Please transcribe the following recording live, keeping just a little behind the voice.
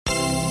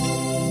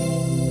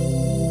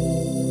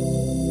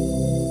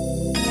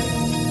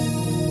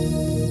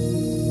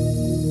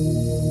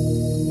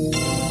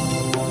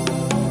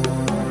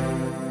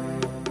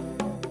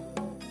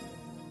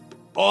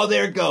Oh,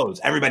 there it goes.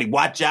 Everybody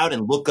watch out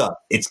and look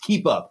up. It's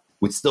Keep Up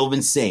with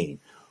Sylvan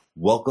Sane.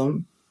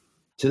 Welcome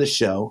to the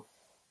show.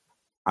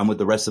 I'm with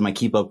the rest of my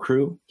Keep Up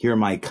crew. Here are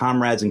my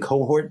comrades and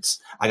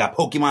cohorts. I got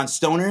Pokemon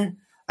Stoner.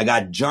 I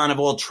got John of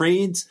all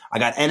trades. I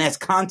got NS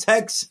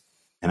Context.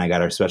 And I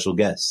got our special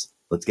guests.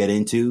 Let's get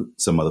into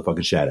some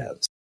motherfucking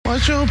shout-outs.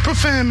 What's your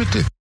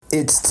profanity?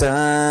 It's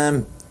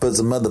time for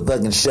some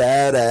motherfucking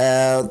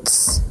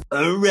shout-outs.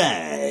 All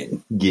right.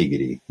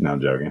 Giggity. No, I'm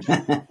joking.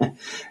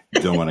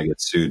 Don't want to get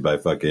sued by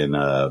fucking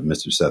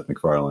Mr. Seth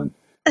MacFarlane.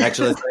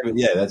 Actually,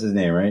 that's his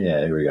name, right?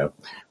 Yeah, here we go.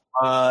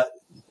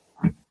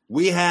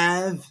 We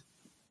have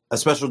a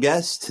special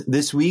guest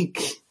this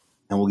week,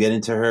 and we'll get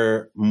into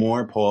her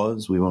more.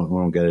 Pause. We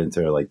won't get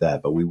into her like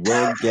that, but we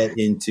will get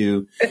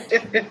into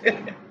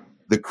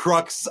the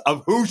crux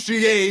of who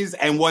she is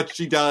and what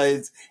she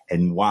does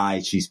and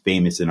why she's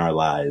famous in our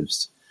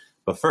lives.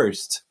 But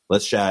first,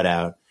 let's shout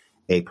out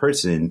a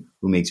person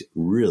who makes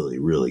really,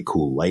 really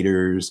cool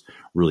lighters,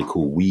 really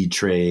cool weed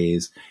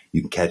trays.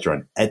 You can catch her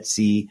on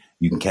Etsy.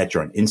 You can catch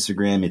her on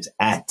Instagram. It's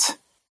at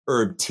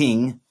Herb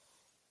Ting,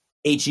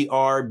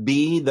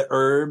 HERB, the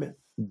herb,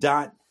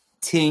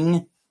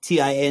 .ting,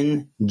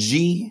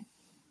 TING.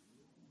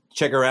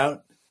 Check her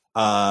out.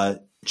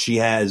 She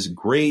has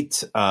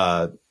great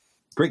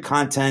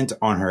content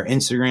on her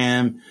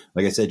Instagram.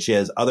 Like I said, she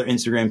has other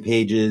Instagram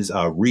pages,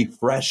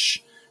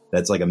 Refresh.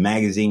 That's like a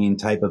magazine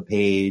type of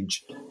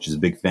page. She's a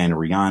big fan of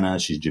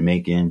Rihanna. She's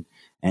Jamaican,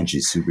 and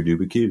she's super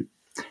duper cute.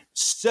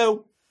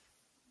 So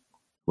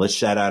let's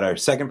shout out our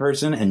second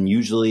person, and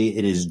usually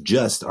it is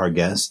just our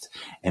guest.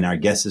 And our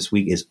guest this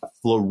week is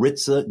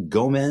Floritza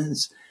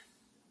Gomez.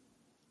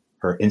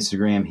 Her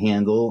Instagram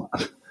handle,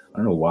 I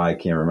don't know why I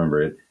can't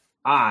remember it.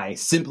 I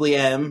simply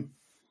am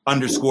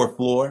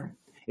 _floor.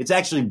 It's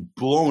actually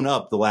blown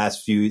up the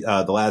last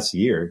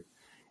year.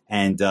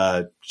 And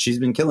she's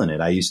been killing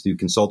it. I used to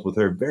consult with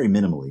her very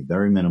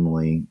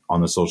minimally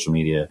on the social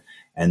media.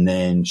 And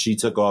then she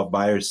took off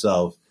by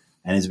herself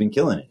and has been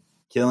killing it.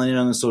 Killing it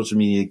on the social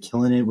media,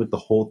 killing it with the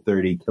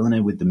Whole30, killing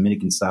it with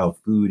Dominican-style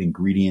food,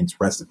 ingredients,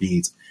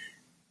 recipes.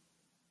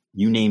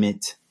 You name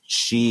it.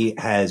 She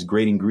has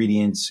great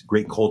ingredients,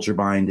 great culture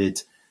behind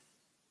it.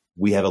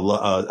 We have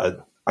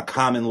a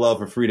common love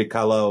for Frida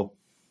Kahlo.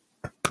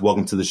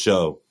 Welcome to the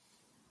show.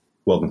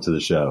 Welcome to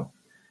the show.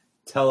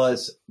 Tell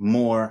us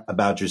more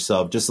about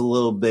yourself. Just a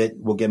little bit.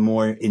 We'll get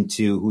more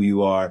into who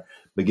you are,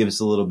 but give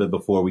us a little bit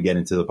before we get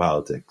into the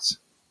politics.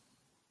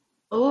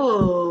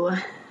 Ooh,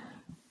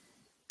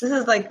 this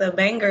is like the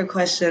banger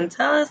question.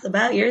 Tell us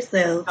about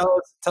yourself.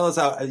 Tell us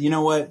how, you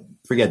know what?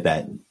 Forget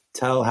that.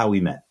 Tell how we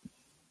met.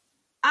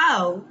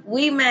 Oh,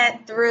 we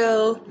met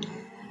through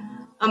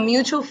a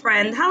mutual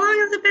friend. How long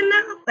has it been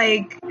now?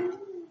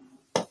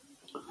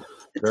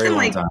 Very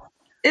long time.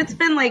 It's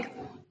been like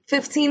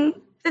 15,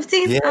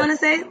 yeah. I want to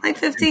say like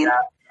 15. I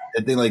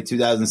think like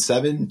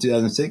 2007,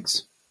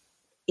 2006.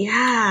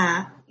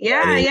 Yeah.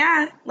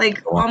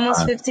 Like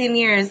almost 15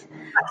 years.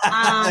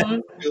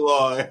 Too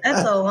long.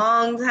 That's a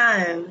long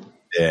time.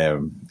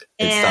 Damn.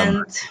 It's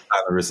time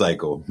to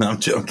recycle. No, I'm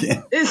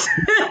joking.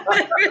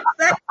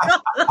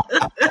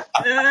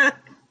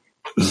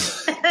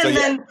 So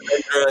yeah,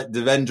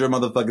 Devendra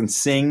motherfucking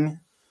Singh.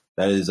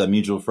 That is a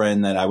mutual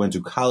friend that I went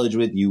to college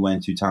with. You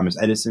went to Thomas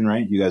Edison,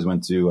 right? You guys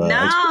went to No.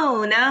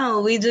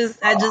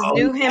 I just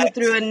knew him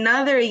through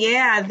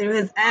through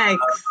his ex.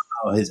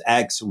 His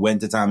ex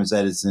went to Thomas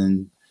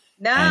Edison.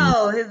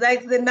 No, his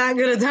ex did not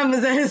go to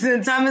Thomas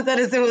Edison. Thomas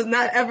Edison was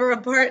not ever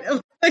a part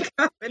of the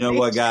combination. You know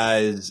what,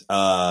 guys?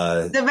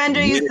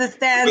 Devendra used to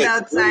stand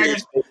outside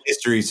of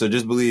history, so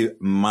just believe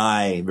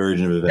my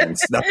version of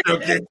events. No,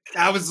 okay.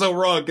 I was so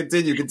wrong.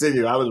 Continue.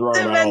 I was wrong.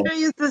 Devendra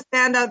used to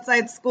stand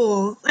outside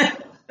schools.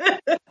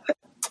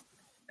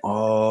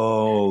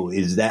 Oh,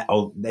 is that?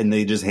 Oh, and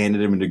they just handed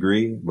him a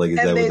degree? Like, is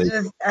that what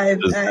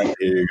they?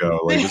 Here you go.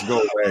 Like, just go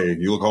away.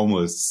 You look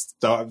homeless.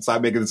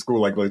 Stop making the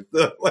school like making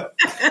the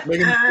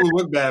school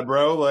look bad,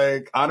 bro.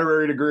 Like,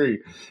 honorary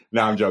degree.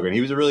 No, I'm joking.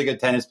 He was a really good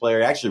tennis player.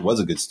 He actually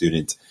was a good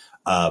student.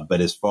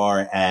 But as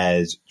far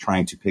as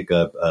trying to pick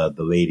up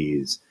the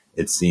ladies,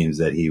 it seems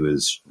that he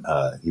was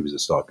a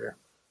stalker.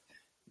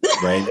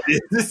 Right?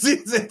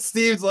 It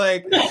seems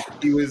like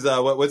he was.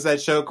 What's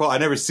that show called? I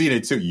never seen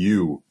it too.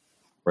 You.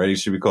 Right? It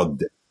should be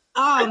called.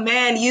 Oh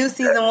man, You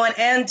season 1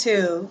 and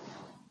 2.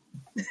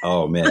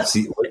 Oh man,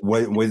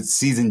 what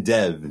season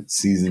dev?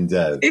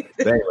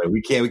 But anyway,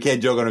 we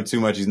can't joke on him too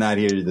much. He's not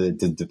here to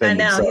defend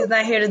himself. He's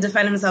not here to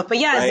defend himself. But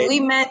yes, right? We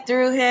met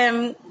through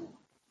him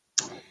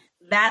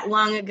that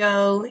long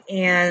ago,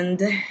 and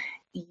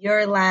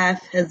your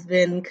laugh has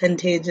been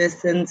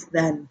contagious since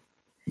then.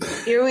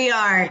 Here we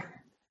are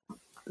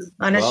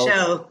on a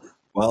show.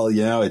 Well,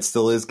 it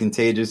still is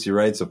contagious. You're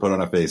right. So put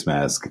on a face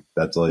mask.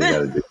 That's all you got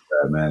to do,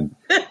 man.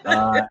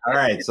 All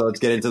right. So let's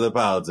get into the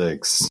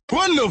politics.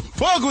 What the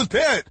fuck was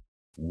that?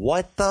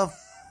 What the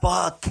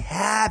fuck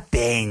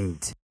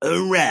happened?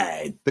 All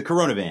right. The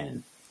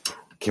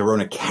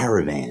Corona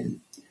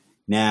Caravan.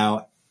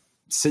 Now,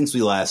 since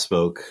we last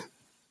spoke,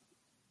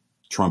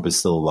 Trump is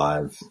still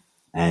alive.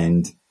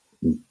 And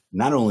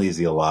Not only is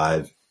he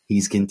alive,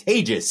 he's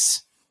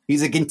contagious.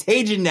 He's a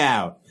contagion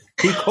now.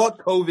 He caught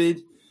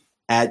COVID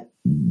at,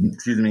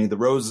 the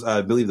Rose,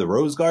 I believe the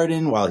Rose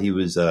Garden, while he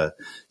was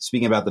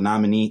speaking about the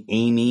nominee,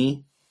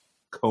 Amy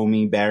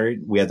Coney Barrett.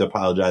 We have to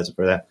apologize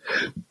for that.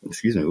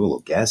 Excuse me, a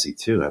little gassy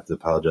too. I have to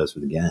apologize for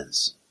the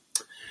gas.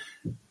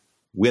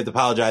 We have to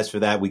apologize for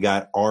that. We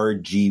got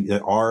RBG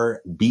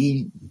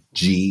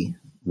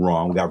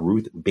wrong. We got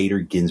Ruth Bader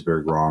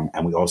Ginsburg wrong.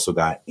 And we also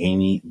got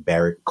Amy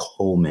Barrett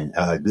Coleman.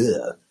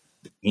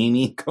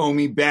 Amy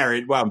Coney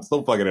Barrett. Wow, I'm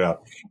still fucking it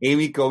up.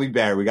 Amy Coney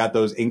Barrett. We got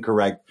those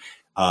incorrect.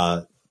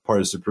 Part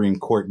of Supreme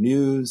Court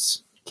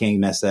news. Can't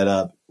mess that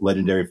up.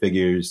 Legendary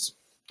figures.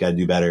 Got to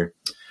do better.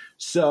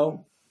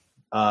 So,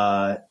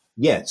 so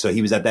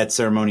he was at that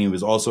ceremony. He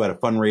was also at a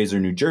fundraiser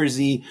in New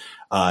Jersey.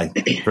 There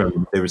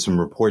were some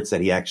reports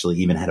that he actually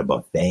even had a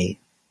buffet,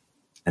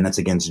 and that's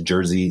against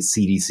Jersey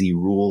CDC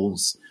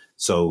rules.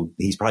 So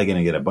he's probably going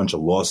to get a bunch of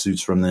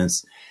lawsuits from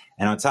this.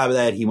 And on top of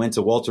that, he went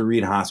to Walter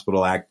Reed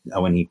Hospital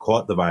when he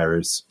caught the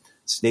virus,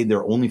 stayed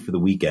there only for the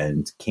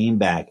weekend, came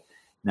back.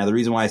 Now, the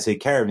reason why I say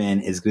caravan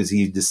is because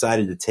he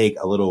decided to take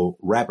a little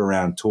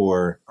wraparound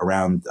tour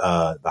around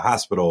the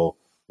hospital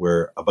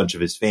where a bunch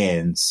of his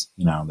fans,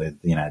 they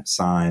had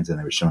signs and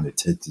they were showing their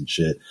tits and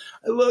shit.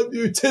 I love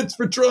you, tits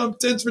for Trump,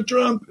 tits for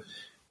Trump.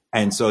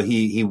 And so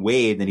he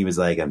waved and he was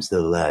like, I'm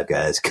still alive,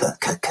 guys.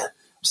 I'm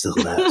still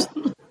alive.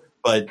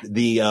 But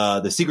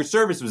the Secret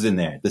Service was in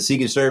there. The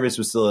Secret Service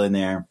was still in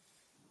there.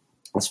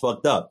 That's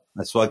fucked up.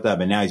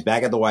 And now he's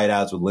back at the White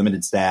House with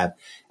limited staff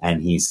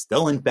and he's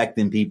still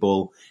infecting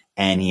people.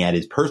 And he had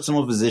his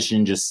personal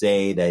physician just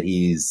say that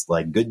he's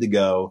like good to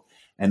go.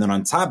 And then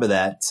on top of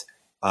that,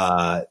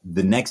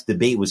 the next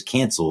debate was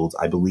canceled.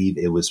 I believe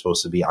it was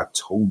supposed to be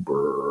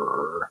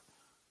October.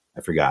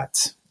 I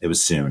forgot. It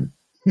was soon.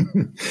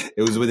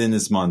 It was within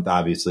this month.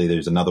 Obviously,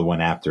 there's another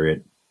one after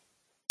it.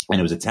 And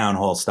it was a town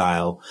hall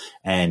style.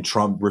 And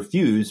Trump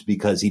refused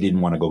because he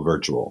didn't want to go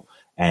virtual.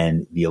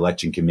 And the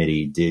election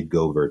committee did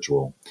go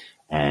virtual.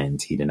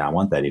 And he did not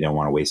want that. He didn't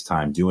want to waste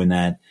time doing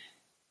that.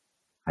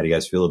 How do you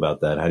guys feel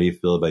about that? How do you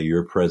feel about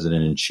your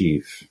president in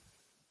chief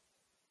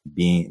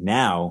being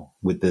now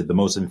with the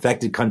most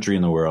infected country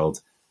in the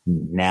world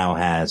now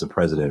has a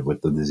president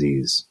with the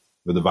disease,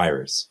 with the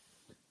virus?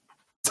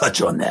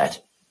 Touch on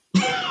that.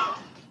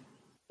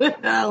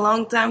 A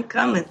long time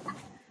coming.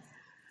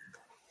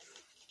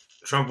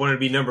 Trump wanted to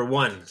be number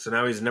one, so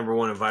now he's number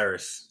one in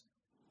virus.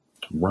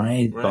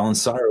 Right.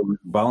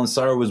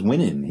 Balansaro was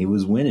winning. He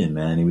was winning,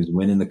 man. He was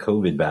winning the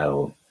COVID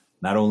battle.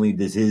 Not only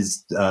did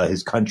his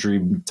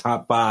country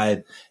top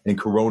 5 in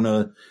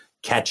corona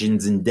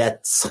catchings and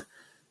deaths,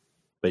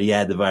 but he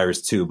had the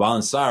virus too.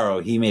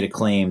 Balansaro, he made a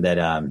claim that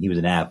he was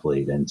an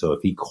athlete, and so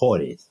if he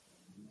caught it,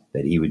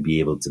 that he would be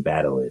able to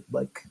battle it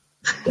like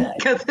that.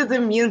 Because his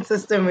immune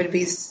system would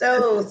be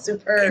so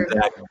superb.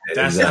 Exactly.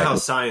 That's not how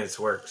science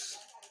works.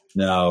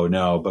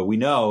 No, but we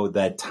know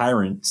that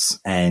tyrants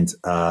and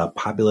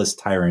populist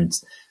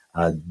tyrants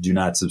do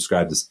not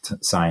subscribe to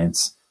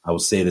science. I will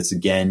say this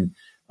again.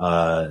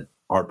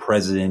 Our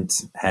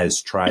president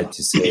has tried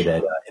to say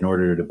that in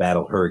order to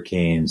battle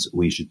hurricanes,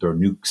 we should throw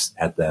nukes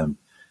at them.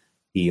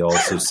 He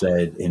also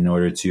said in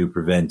order to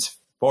prevent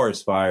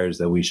forest fires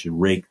that we should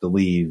rake the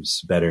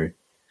leaves better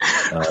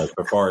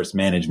for forest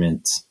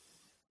management.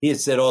 He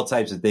has said all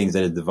types of things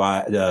that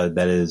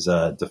has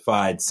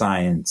defied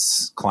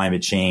science,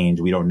 climate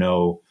change. We don't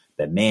know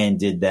that man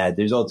did that.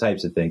 There's all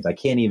types of things. I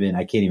can't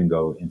even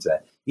go into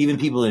that. Even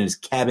people in his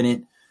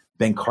cabinet,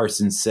 Ben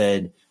Carson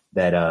said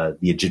that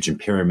the Egyptian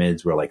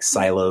pyramids were like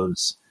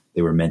silos.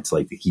 They were meant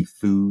to keep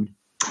food.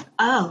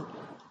 Oh.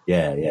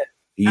 Yeah.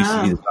 He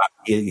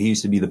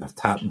used to be the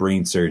top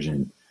brain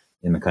surgeon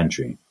in the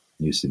country.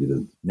 He used to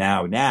be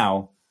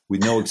now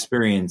with no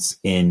experience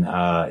in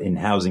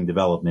housing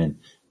development.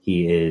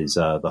 He is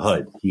the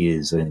HUD. He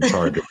is in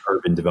charge of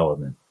urban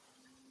development.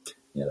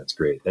 Yeah, that's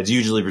great. That's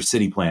usually for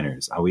city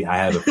planners. I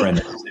have a friend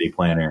that's a city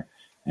planner,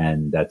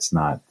 and that's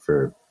not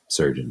for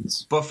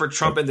surgeons. But for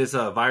Trump and this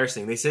virus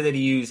thing, they said that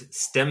he used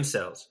stem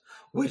cells,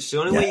 which the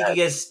only way you can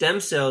get stem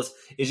cells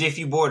is if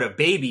you abort a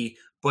baby.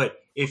 But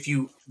if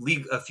you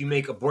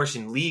make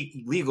abortion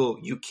legal,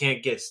 you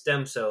can't get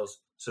stem cells.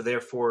 So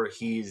therefore,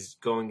 he's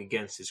going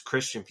against his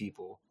Christian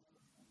people.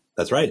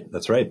 That's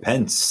right.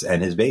 Pence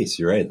and his base.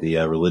 You're right. The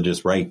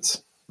religious right,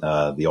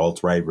 the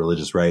alt-right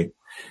religious right.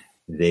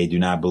 They do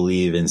not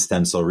believe in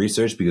stem cell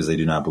research because they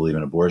do not believe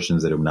in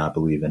abortions. They do not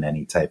believe in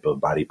any type of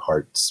body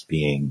parts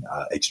being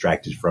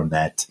extracted from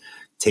that.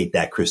 Take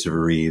that,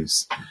 Christopher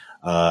Reeves.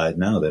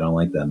 No, they don't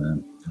like that,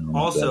 man.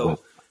 Also,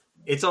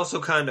 it's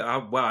also kind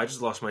of wow. I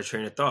just lost my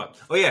train of thought.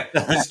 Oh yeah,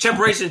 it's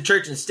separation of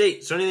church and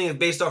state. So anything that's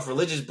based off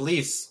religious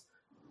beliefs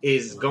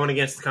is going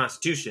against the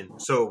Constitution.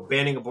 So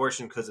banning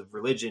abortion because of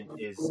religion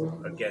is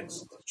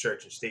against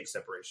church and state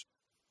separation.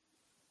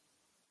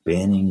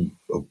 Banning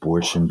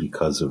abortion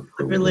because of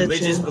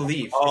religious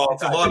belief.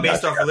 It's a law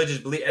based off religious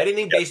belief.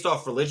 Anything based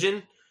off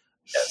religion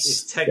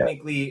is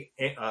technically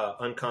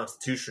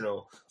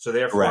unconstitutional. So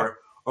therefore,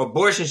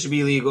 abortion should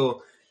be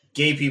legal.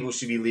 Gay people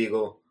should be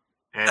legal.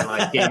 and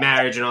like gay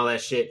marriage and all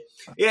that shit.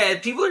 Yeah,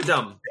 people are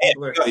dumb.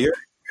 People are, You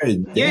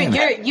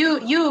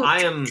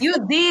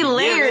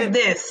delayered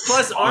this.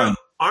 Plus,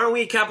 aren't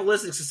we a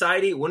capitalistic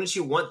society? Wouldn't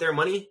you want their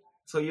money?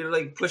 So you're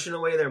like pushing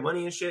away their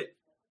money and shit.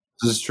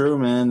 This is true,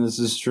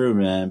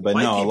 man. But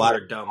White no, a people lot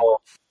are of dumb.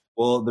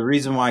 Well, the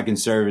reason why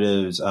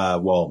conservatives,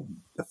 the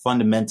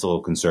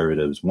fundamental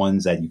conservatives,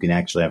 ones that you can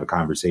actually have a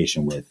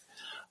conversation with,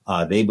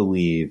 they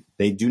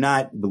do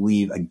not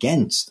believe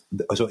against.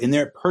 So in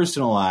their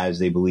personal lives,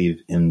 they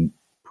believe in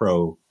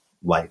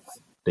pro-life.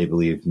 They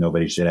believe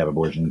nobody should have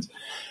abortions.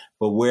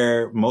 But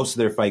where most of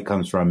their fight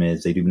comes from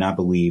is they do not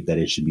believe that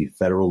it should be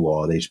federal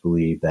law. They should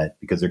believe that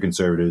because they're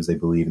conservatives, they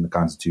believe in the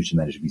Constitution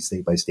that it should be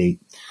state by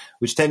state,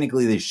 which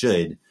technically they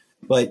should.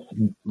 But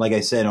like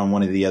I said on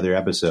one of the other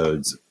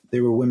episodes,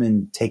 there were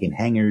women taking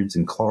hangers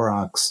and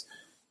Clorox.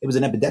 It was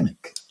an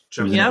epidemic.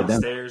 Jumping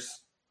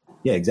upstairs.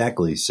 Yeah,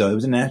 exactly. So it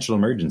was a national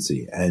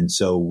emergency. And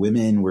so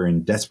women were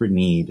in desperate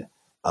need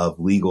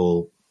of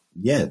legal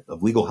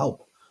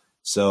help.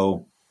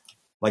 So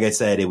like I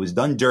said, it was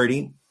done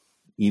dirty.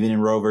 Even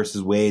in Roe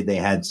versus Wade, they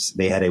had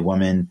a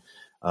woman,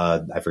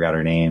 I forgot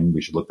her name.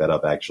 We should look that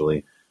up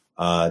actually.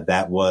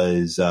 That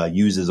was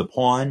used as a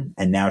pawn,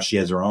 and now she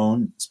has her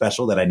own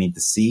special that I need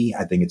to see.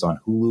 I think it's on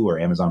Hulu or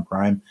Amazon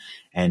Prime,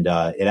 and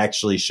it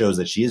actually shows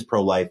that she is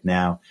pro-life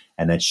now,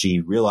 and that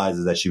she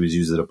realizes that she was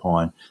used as a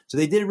pawn. So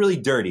they did it really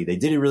dirty. They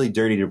did it really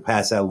dirty to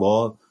pass that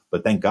law,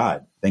 but thank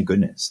God, thank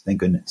goodness.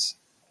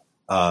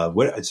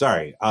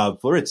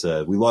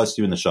 Floritza, we lost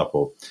you in the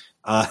shuffle.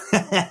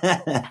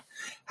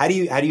 How do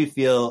you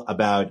feel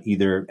about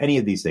either any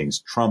of these things?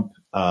 Trump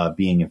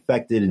being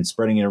infected and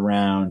spreading it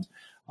around,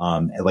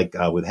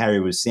 what Harry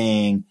was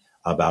saying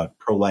about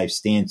pro-life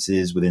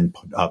stances within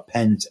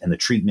Pence and the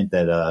treatment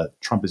that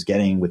Trump is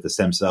getting with the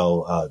stem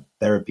cell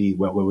therapy.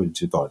 What were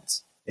your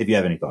thoughts, if you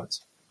have any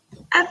thoughts?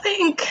 I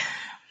think,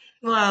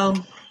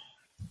 well,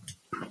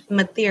 I'm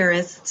a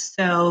theorist,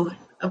 so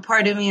a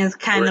part of me is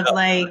kind of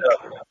like,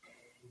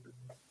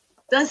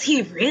 does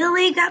he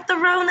really got the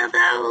Rona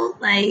though?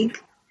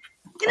 Like,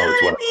 you know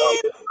what I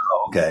mean?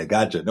 Okay,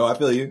 gotcha. No, I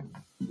feel you.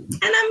 And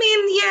I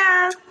mean,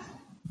 yeah,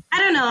 I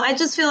don't know. I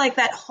just feel like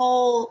that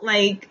whole,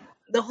 like,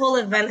 the whole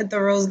event at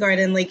the Rose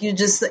Garden, like, it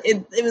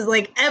was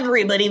like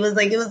everybody was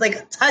like, it was like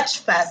a touch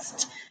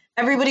fest.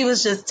 Everybody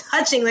was just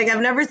touching. Like, I've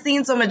never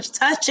seen so much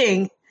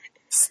touching.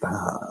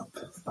 Stop.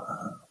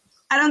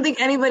 I don't think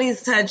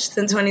anybody's touched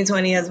in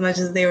 2020 as much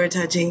as they were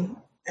touching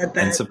at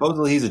that. And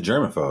supposedly he's a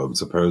germaphobe.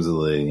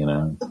 Supposedly, you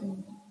know.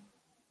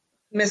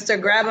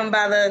 Mr. Grab him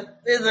by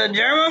is a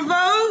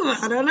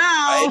germaphobe? I don't know.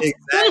 Right,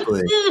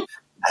 exactly.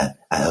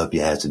 I hope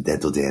you have some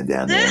dental dam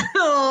down there.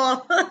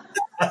 I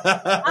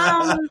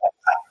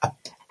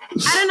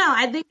don't know.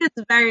 I think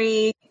it's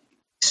very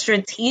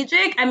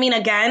strategic. I mean,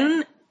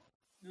 again,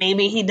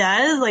 maybe he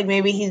does. Like,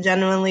 maybe he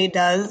genuinely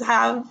does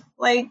have,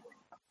 like,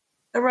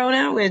 the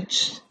Rona,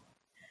 which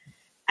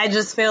I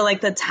just feel like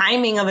the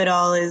timing of it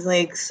all is,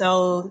 like,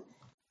 so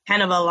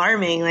kind of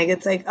alarming. Like,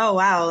 it's like, oh,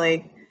 wow,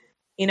 like,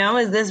 you know,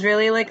 is this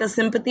really like a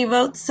sympathy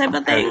vote type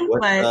of thing?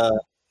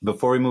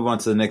 Before we move on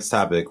to the next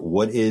topic,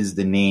 what is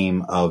the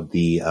name of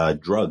the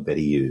drug that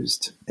he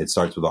used? It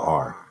starts with an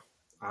R.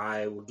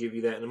 I will give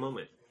you that in a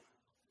moment.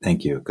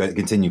 Thank you. Go ahead,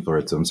 continue,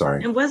 Floritza. I'm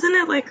sorry. And wasn't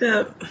it like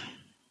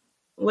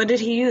what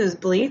did he use?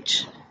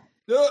 Bleach?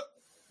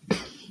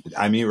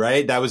 I mean,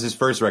 right? That was his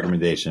first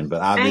recommendation, but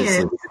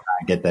obviously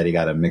I get that he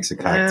got to mix a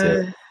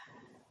cocktail,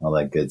 all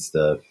that good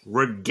stuff.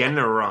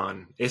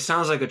 Regeneron. It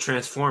sounds like a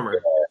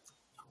transformer.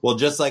 Well,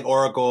 just like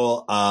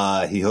Oracle,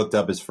 he hooked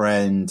up his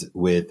friend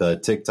with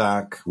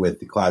TikTok,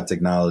 with the cloud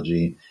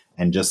technology.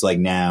 And just like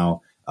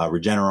now,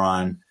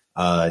 Regeneron,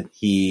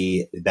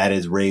 that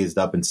is raised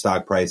up in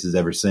stock prices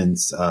ever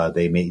since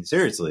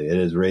seriously, it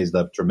has raised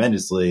up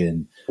tremendously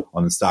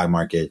on the stock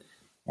market.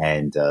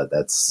 And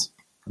that's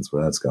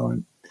where that's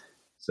going.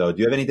 So do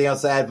you have anything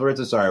else to add,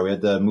 Floritza? Sorry, we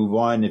have to move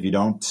on if you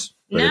don't.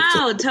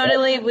 No,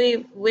 totally.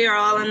 We are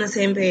all on the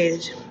same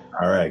page.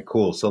 All right,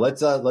 cool. So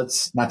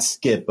let's not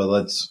skip, but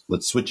let's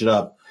switch it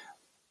up,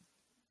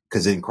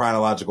 because in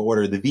chronological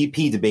order, the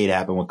VP debate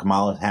happened with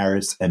Kamala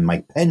Harris and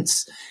Mike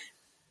Pence,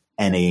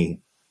 and a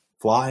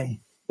fly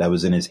that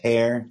was in his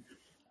hair.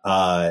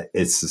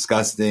 It's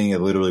disgusting.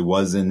 It literally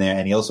was in there,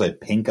 and he also had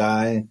pink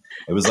eye.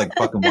 It was like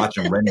fucking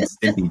watching Ren and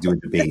Stimpy do a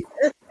debate.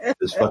 It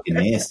was fucking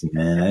nasty,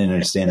 man. I didn't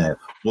understand that.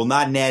 Well,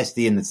 not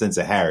nasty in the sense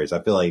of Harris.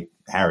 I feel like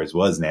Harris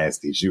was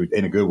nasty. She was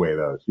in a good way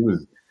though. She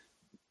was.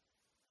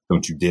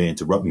 Don't you dare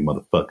interrupt me,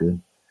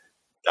 motherfucker.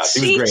 Nah,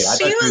 she was great.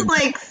 She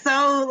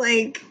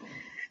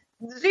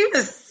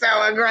was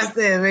so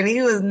aggressive, and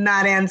he was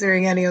not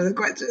answering any of the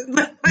questions.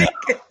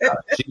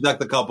 She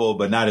ducked a couple,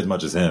 but not as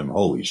much as him.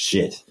 Holy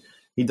shit.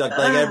 He ducked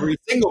like every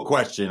single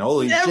question.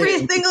 Holy shit.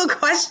 Every single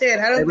question.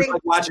 I don't think. It was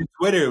like watching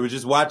Twitter. It was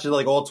just watching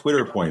like all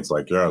Twitter points.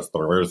 Like, yes, the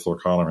greatest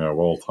economy of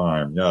all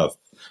time. Yes,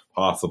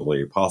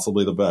 possibly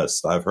the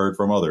best. I've heard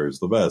from others,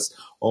 the best.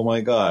 Oh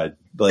my God.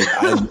 Like,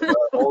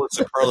 all the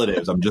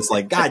superlatives. I'm just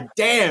like, God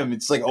damn.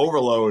 It's like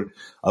overload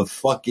of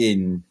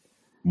fucking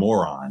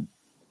moron.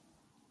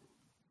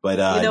 But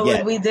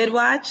what we did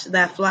watch?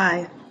 That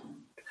fly.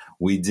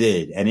 We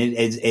did, and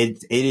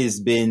it has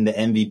been the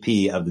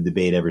MVP of the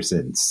debate ever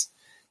since.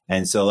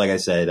 And so, like I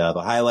said,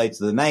 the highlights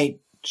of the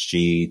night: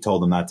 she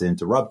told him not to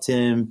interrupt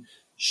him.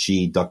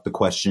 She ducked the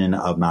question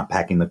of not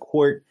packing the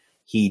court.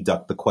 He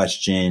ducked the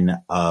question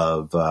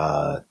of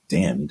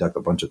he ducked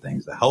a bunch of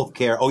things: the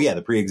healthcare. Oh yeah,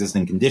 the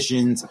pre-existing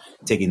conditions,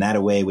 taking that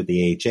away with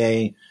the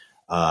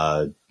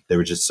AHA. There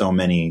were just so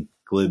many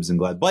glibs and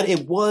glibs, but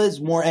it was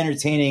more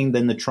entertaining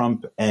than the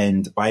Trump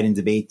and Biden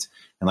debate.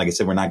 And like I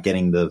said, we're not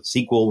getting the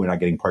sequel. We're not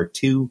getting part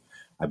 2.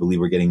 I believe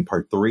we're getting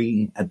part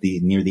 3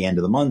 near the end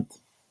of the month.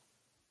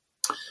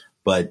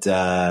 But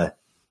did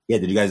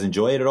you guys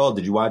enjoy it at all?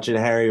 Did you watch it,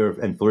 Harry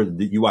and Fleur?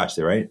 You watched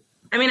it, right?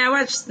 I mean, I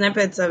watched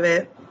snippets of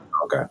it.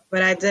 Okay.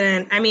 But I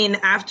didn't. I mean,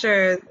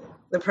 after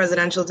the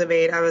presidential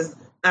debate, I was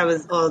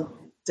all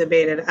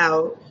debated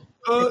out.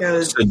 So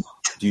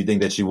do you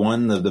think that she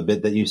won the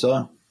bit that you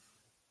saw,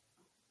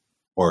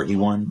 or he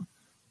won?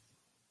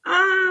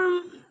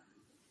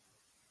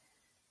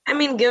 I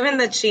mean, given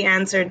that she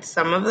answered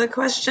some of the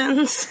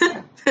questions,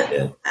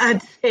 yeah.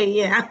 I'd say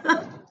yeah.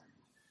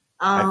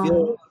 I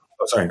feel.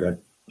 Oh, sorry. Go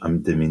ahead.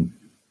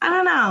 I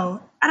don't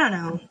know.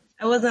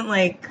 I wasn't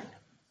like.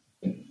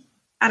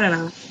 I don't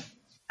know.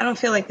 I don't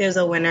feel like there's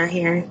a winner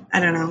here. I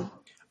don't know.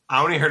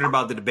 I only heard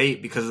about the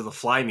debate because of the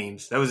fly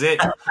memes. That was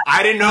it.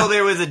 I didn't know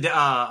there was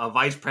a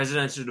vice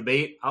presidential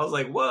debate. I was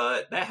like,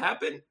 what? That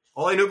happened?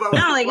 All I knew about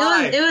was the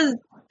fly. It was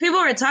people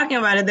were talking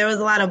about it. There was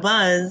a lot of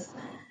buzz.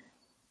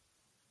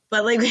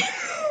 But like,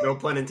 no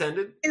pun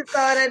intended. You saw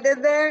what I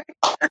did there?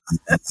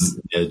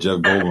 Yeah, Jeff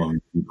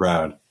Goldblum, be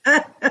proud.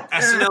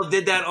 SNL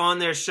did that on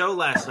their show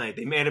last night.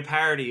 They made a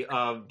parody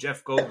of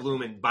Jeff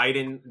Goldblum and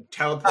Biden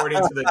teleporting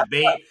to the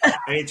debate,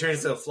 and he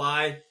turns to a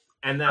fly.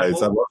 And that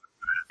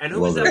who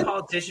was that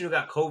politician who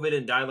got COVID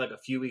and died like a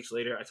few weeks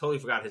later? I totally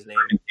forgot his name.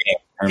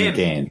 Herman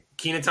Cain.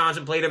 Kenan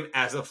Thompson played him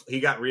he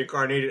got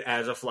reincarnated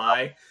as a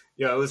fly.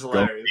 Yeah, it was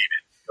hilarious.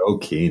 Go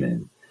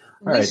Kenan.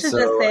 We should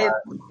just say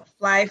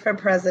fly for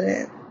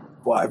president.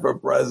 Fly for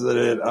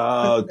president.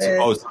 Oh,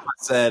 someone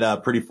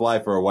said pretty fly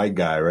for a white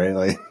guy, right?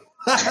 Like,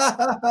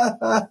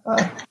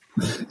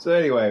 so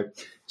anyway,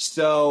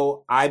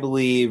 I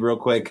believe real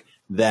quick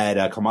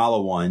that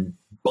Kamala won,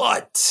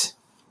 but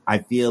I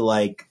feel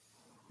like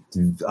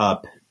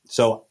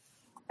so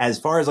as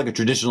far as like a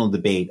traditional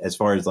debate, as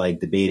far as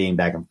like debating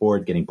back and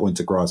forth, getting points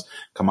across,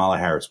 Kamala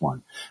Harris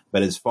won.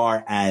 But as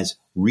far as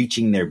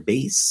reaching their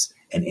base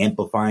and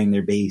amplifying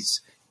their base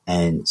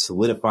and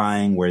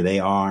solidifying where they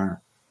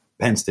are,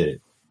 Pence did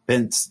it.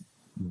 Pence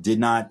did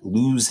not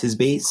lose his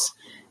base.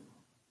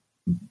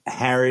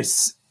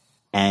 Harris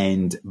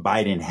and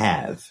Biden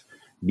have,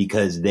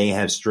 because they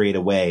have strayed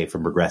away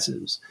from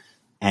progressives.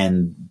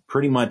 And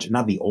pretty much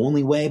not the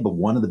only way, but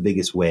one of the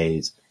biggest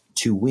ways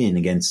to win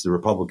against the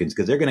Republicans,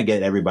 because they're going to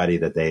get everybody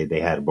that they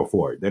had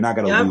before. They're not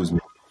going to lose.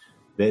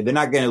 They're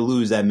not going to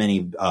lose that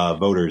many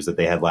voters that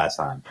they had last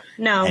time.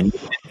 No.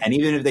 And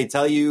even if they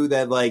tell you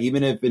that, like,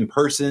 even if in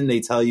person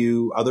they tell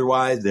you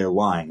otherwise, they're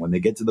lying. When they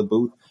get to the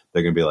booth,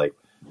 they're going to be like,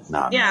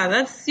 nah. Yeah, man.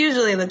 That's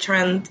usually the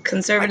trend.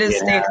 Conservatives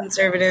stay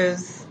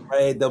conservatives.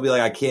 Right? They'll be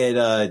like, I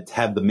can't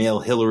have the male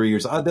Hillary or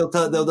something.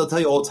 They'll tell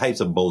you all types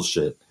of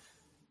bullshit.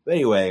 But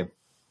anyway,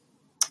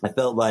 I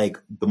felt like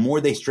the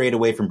more they strayed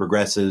away from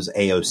progressives,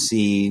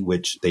 AOC,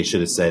 which they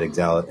should have said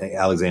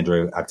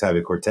Alexandria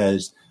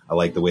Ocasio-Cortez. I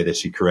like the way that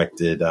she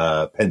corrected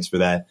Pence for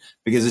that,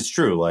 because it's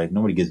true. Like,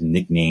 nobody gives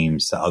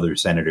nicknames to other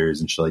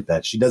senators and shit like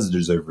that. She doesn't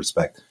deserve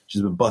respect.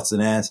 She's been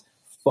busting ass.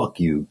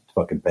 Fuck you,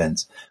 fucking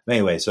Pence. But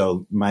anyway,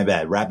 so my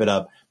bad. Wrap it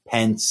up.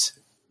 Pence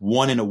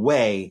won in a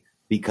way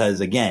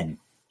because, again,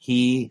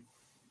 he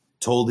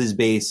told his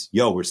base,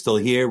 yo, we're still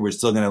here. We're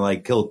still going to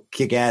like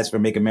kick ass for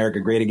Make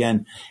America Great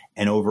Again.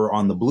 And over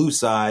on the blue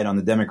side, on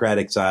the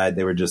Democratic side,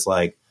 they were just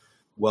like,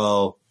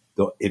 well,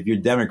 if you're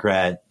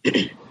Democrat,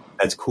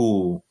 that's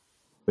cool.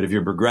 But if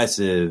you're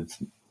progressive,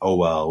 oh,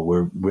 well,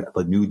 we're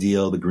the New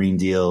Deal, the Green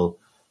Deal.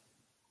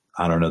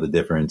 I don't know the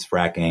difference.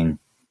 Fracking.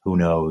 Who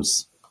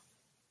knows?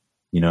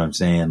 You know what I'm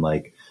saying?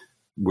 Like,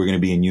 we're going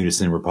to be in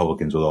unison,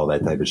 Republicans, with all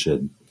that type of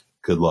shit.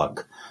 Good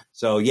luck.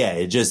 So, yeah,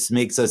 it just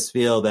makes us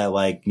feel that,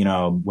 like, you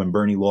know, when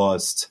Bernie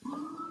lost,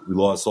 we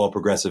lost all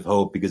progressive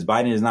hope because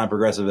Biden is not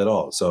progressive at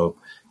all. So,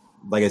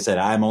 like I said,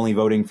 I'm only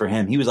voting for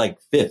him. He was like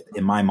fifth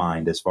in my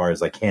mind as far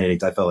as like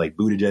candidates. I felt like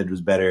Buttigieg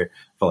was better.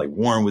 I felt like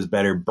Warren was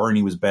better.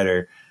 Bernie was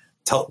better.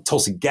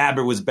 Tulsi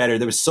Gabbard was better.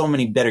 There were so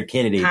many better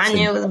candidates.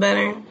 Kanye was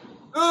better.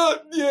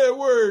 Yeah,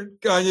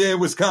 word. Kanye in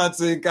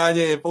Wisconsin,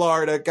 Kanye in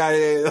Florida,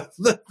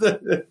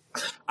 Kanye.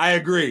 I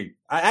agree.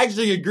 I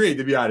actually agree,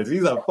 to be honest.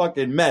 He's a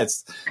fucking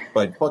mess.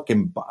 But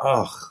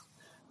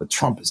but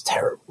Trump is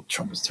terrible.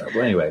 Trump is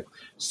terrible. Anyway,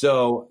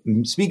 so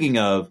speaking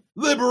of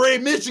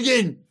liberate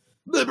Michigan.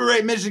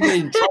 Liberate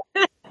Michigan.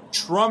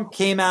 Trump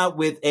came out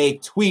with a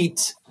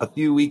tweet a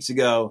few weeks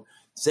ago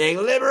saying,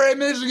 liberate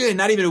Michigan.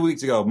 Not even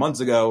weeks ago, months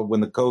ago, when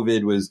the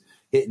COVID was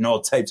hitting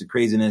all types of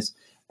craziness.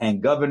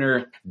 And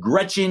Governor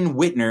Gretchen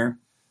Whitmer,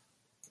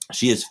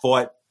 she has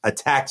fought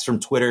attacks from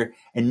Twitter.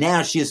 And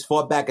now she has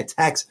fought back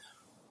attacks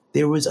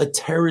there was a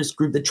terrorist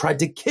group that tried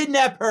to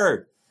kidnap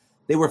her.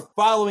 They were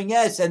following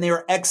us, and they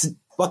were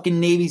ex-fucking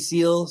Navy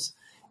SEALs.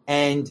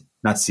 And,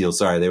 not SEALs,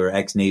 sorry, they were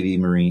ex-Navy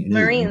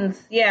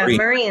Marines. Yeah,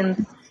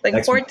 Marines.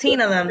 Like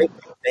 14 of them.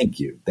 Thank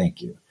you.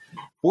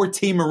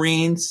 14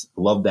 Marines.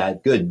 Love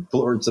that. Good.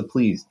 So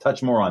please,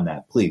 touch more on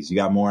that. Please. You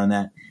got more on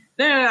that?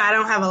 No, I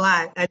don't have a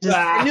lot.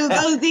 I knew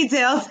those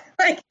details.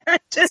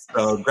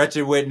 So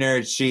Gretchen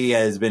Whitmer, she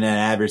has been an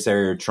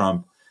adversary of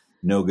Trump.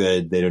 No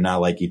good. They do not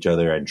like each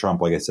other. And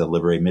Trump, like I said,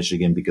 liberate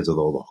Michigan because of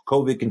all the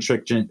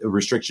COVID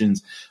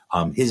restrictions.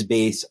 His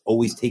base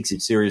always takes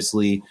it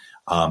seriously.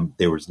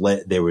 There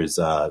was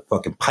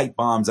fucking pipe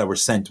bombs that were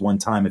sent one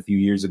time a few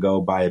years ago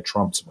by a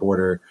Trump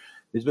supporter.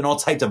 There's been all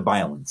types of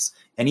violence.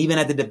 And even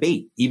at the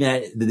debate,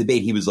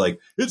 he was like,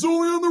 it's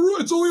only on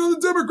the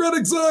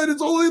Democratic side.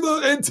 It's only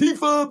the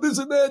Antifa, this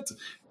and that.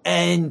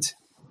 And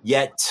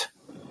yet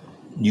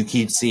you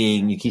keep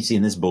seeing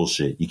this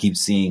bullshit. You keep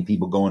seeing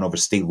people going over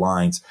state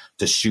lines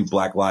to shoot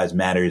Black Lives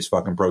Matter's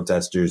fucking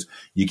protesters.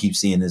 You keep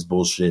seeing this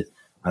bullshit.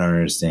 I don't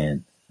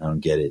understand. I don't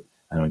get it.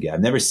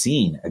 I've never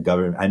seen a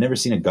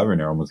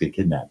governor almost get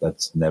kidnapped.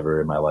 That's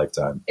never in my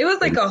lifetime. It was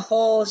like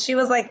she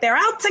was like, they're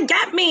out to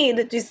get me.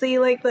 Did you see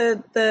like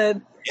the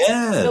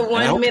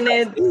 1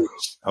 minute?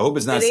 I hope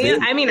it's not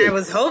staged. I mean, I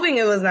was hoping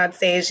it was not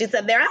staged. She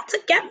said, they're out to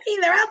get me.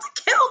 They're out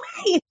to kill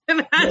me.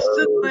 And I was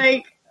just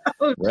like,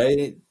 oh,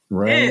 right.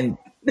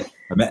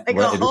 Like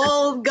a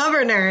whole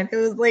governor. It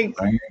was like,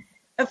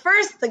 at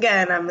first,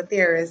 again, I'm a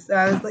theorist. So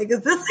I was like,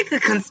 is this like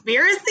a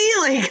conspiracy?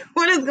 Like,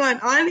 what is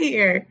going on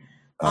here?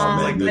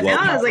 But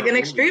now it's like an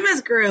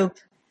extremist group.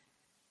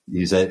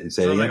 You say it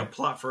again? Like a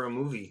plot for a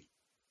movie.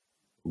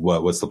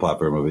 What's the plot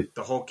for a movie?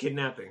 The whole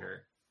kidnapping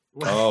her.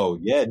 Oh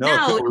yeah, it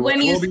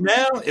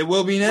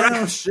will be now.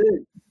 Right. Shit,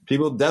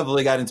 people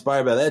definitely got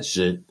inspired by that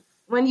shit.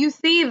 When you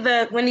see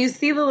the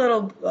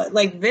little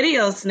like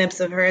video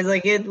snips of her, it's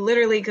like it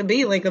literally could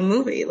be like a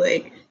movie.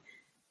 Like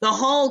the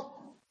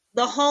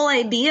whole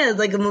idea is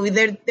like a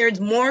movie. There's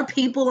more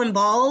people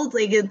involved.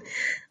 Like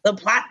the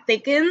plot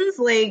thickens.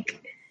 Like.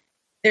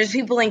 There's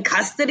people in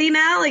custody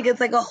now. Like it's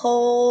like a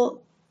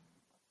whole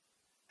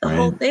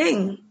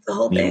thing. The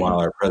whole thing. Meanwhile,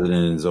 our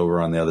president is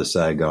over on the other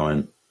side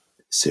going,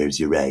 serves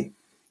you right.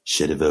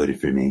 Should have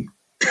voted for me.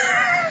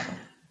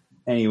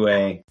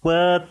 Anyway.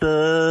 What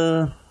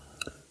the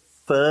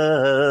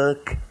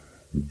fuck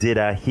did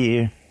I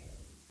hear?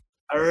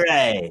 All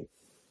right.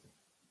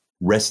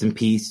 Rest in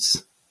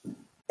peace,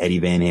 Eddie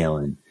Van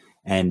Halen.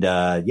 And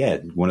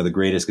one of the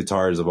greatest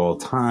guitarists of all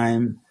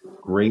time.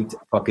 Great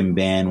fucking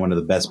band, one of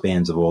the best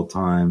bands of all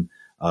time.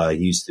 He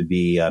used to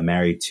be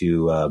married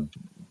to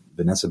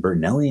Vanessa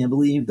Bertinelli, I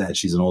believe. That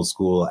she's an old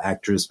school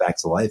actress,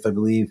 Facts of Life, I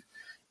believe.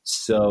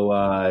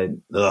 So,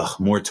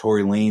 more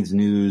Tory Lanez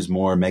news,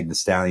 more Meg Thee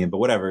Stallion, but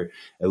whatever.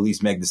 At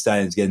least Meg Thee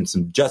Stallion's getting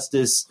some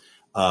justice.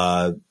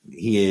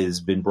 He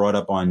has been brought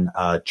up on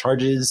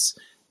charges,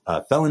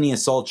 felony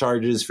assault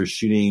charges for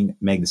shooting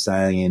Meg Thee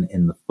Stallion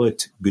in the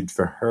foot. Good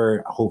for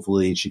her.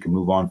 Hopefully she can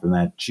move on from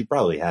that. She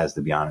probably has,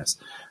 to be honest.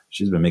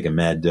 She's been making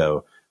mad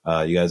dough.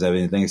 You guys have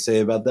anything to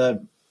say about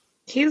that?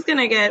 He's going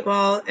to get,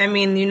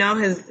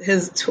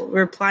 his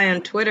reply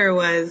on Twitter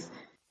was,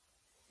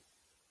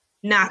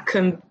 I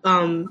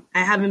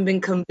haven't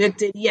been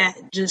convicted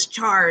yet, just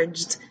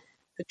charged.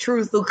 The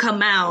truth will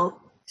come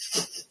out.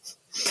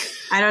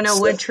 I don't know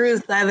what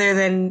truth other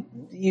than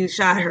you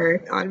shot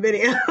her on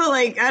video.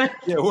 Like, I don't.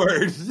 Yeah,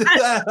 word.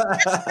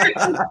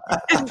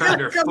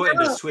 Turned her foot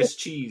into Swiss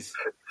cheese.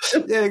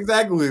 Yeah,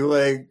 exactly.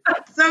 Like,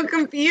 I'm so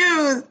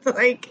confused.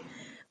 Like,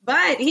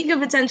 but he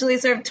could potentially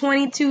serve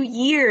 22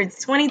 years.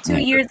 22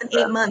 years and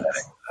 8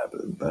 months.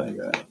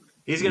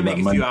 He's gonna make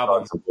a few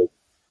albums.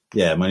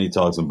 Yeah, money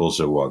talks and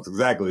bullshit walks.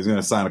 Exactly. He's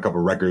gonna sign a couple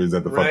records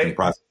at the fucking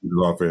prosecutor's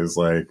office.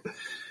 Like,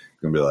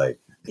 gonna be like,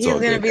 he's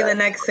gonna be the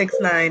next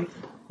 6ix9ine.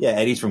 Yeah,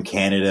 Eddie's from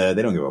Canada.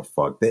 They don't give a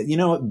fuck. You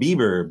know what?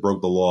 Bieber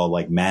broke the law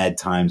like mad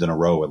times in a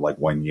row at like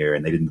 1 year,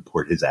 and they didn't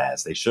deport his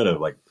ass. They should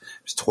have. Like,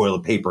 there's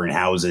toilet paper in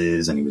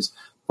houses, and he was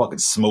fucking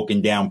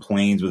smoking down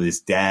planes with his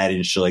dad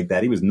and shit like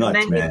that. He was nuts,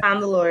 and then man. He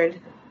found the Lord.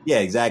 Yeah,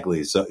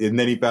 exactly. So, and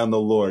then he found the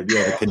Lord.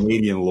 Yeah, the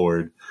Canadian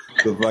Lord.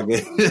 The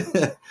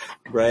fucking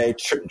right,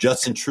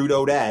 Justin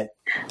Trudeau. That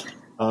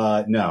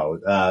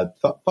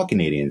fuck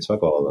Canadians.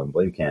 Fuck all of them.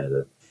 Blame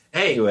Canada.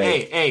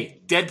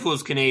 Hey,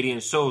 Deadpool's Canadian,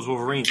 so is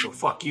Wolverine, so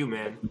fuck you,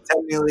 man.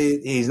 Technically,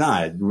 he's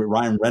not.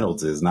 Ryan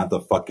Reynolds is not the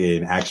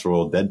fucking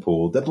actual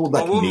Deadpool.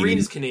 Wolverine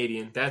is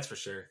Canadian, that's for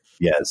sure.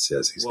 Yes,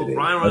 he's Canadian.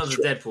 Ryan Reynolds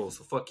is Deadpool,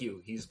 so fuck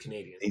you. He's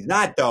Canadian. He's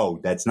not, though.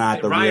 That's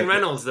not Ryan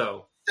Reynolds,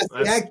 though.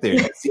 That's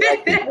the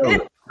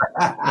actor.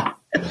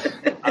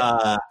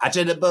 I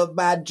tried to put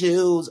my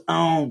jewels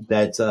on.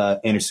 That's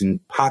Anderson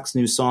 .Paak's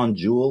new song,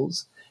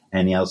 Jewels.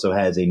 And he also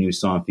has a new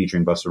song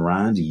featuring Busta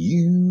Rhymes,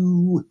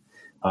 You.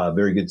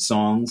 Very good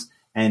songs.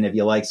 And if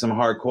you like some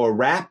hardcore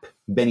rap,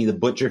 Benny the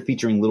Butcher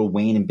featuring Lil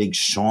Wayne and Big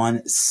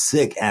Sean.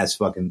 Sick ass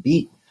fucking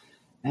beat.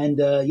 And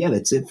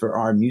that's it for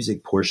our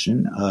music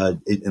portion.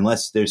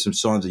 Unless there's some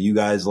songs that you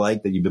guys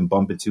like that you've been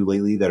bumping to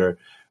lately that are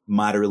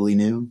moderately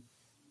new.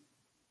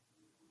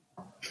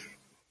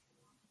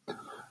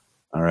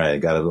 All right,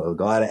 got a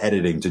lot of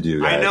editing to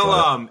do, guys. I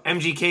know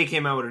MGK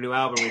came out with a new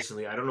album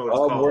recently. I don't know what it's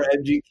called.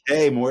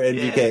 More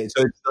MGK. Yeah.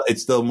 So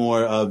it's still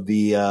more of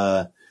the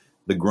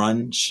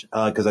grunge,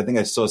 because I think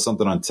I saw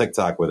something on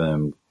TikTok with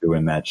him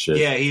doing that shit.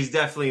 Yeah, he's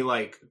definitely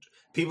like,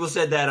 people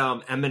said that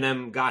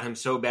Eminem got him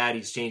so bad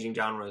he's changing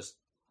genres.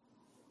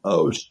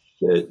 Oh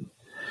shit,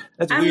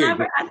 that's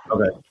weird.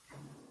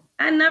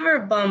 I never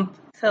bump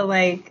to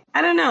like,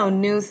 I don't know,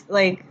 news.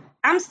 Like,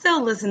 I'm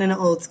still listening to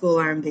old school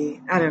R&B.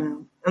 I don't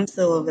know. I'm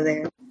still over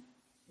there.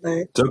 But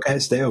it's okay.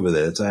 Stay over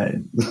there. It's all right.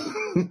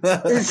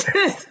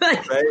 it's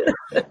like,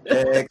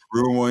 right?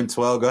 Room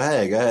 112. Go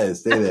ahead.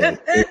 Stay there.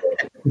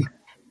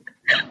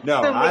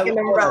 No, don't get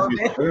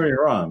me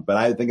wrong, but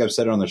I think I've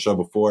said it on the show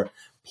before.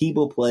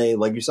 People play,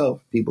 like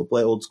yourself, people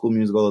play old school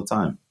music all the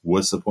time.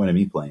 What's the point of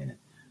me playing it?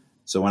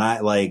 So when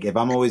I, like, if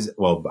I'm always,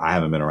 well, I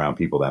haven't been around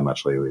people that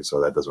much lately,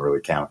 so that doesn't really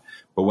count.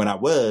 But when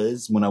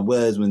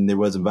there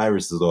wasn't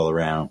viruses all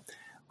around,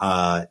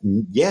 I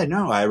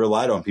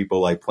relied on people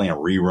like playing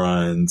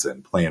reruns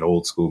and playing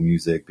old school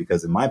music,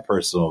 because in my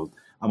personal,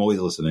 I'm always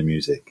listening to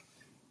music.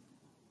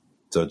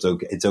 So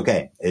it's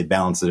okay. It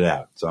balances it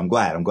out. So I'm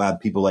glad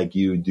people like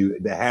you do,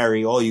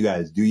 Harry, all you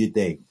guys do your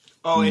thing.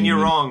 Oh, and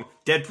you're wrong.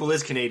 Deadpool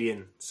is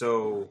Canadian.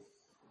 So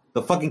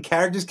the fucking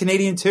character's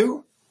Canadian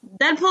too?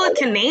 Deadpool is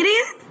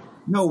Canadian?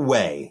 No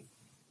way.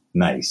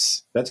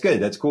 Nice. That's good.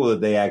 That's cool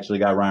that they actually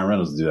got Ryan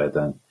Reynolds to do that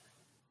then.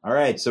 All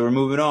right, so we're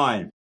moving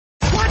on.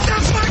 What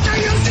the fuck are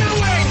you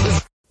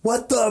doing?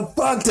 What the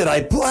fuck did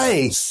I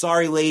play?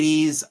 Sorry,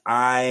 ladies.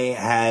 I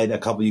had a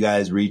couple of you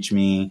guys reach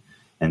me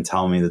and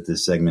tell me that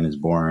this segment is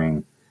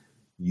boring.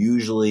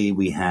 Usually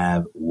we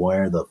have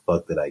Where the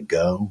Fuck Did I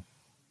Go?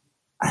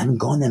 I haven't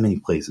gone that many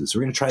places, so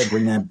we're going to try to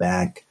bring that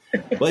back.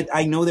 But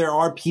I know there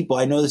are people,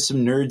 I know there's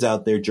some nerds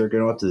out there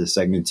jerking off to this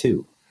segment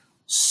too.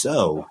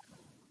 So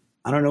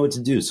I don't know what to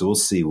do. So we'll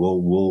see.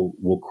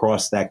 We'll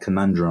cross that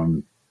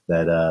conundrum,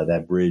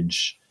 that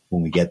bridge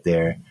when we get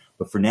there.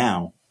 But for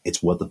now,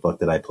 it's What the Fuck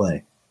Did I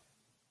Play?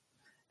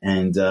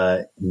 And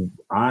I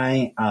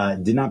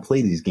did not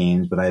play these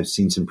games, but I've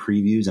seen some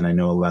previews and I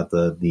know about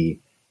I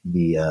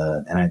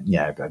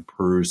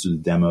perused through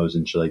the demos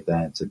and shit like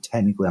that. So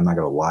technically, I'm not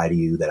going to lie to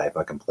you that I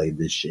fucking played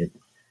this shit.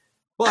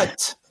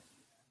 But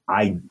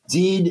I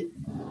did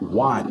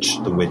watch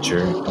The Witcher,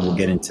 and we'll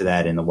get into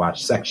that in the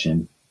watch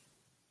section.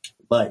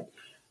 But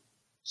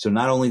so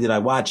not only did I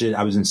watch it,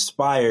 I was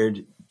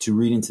inspired to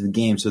read into the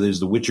game. So there's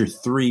The Witcher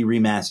 3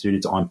 remastered.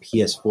 It's on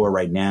PS4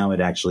 right now. It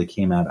actually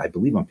came out, I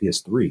believe, on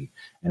PS3.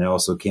 And it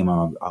also came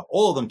on,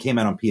 all of them came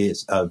out on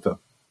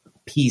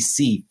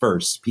PC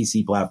first.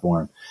 PC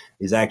platform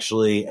is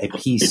actually a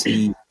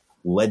PC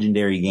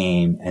legendary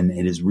game, and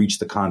it has reached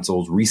the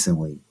consoles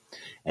recently.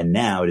 And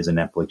now it is a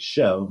Netflix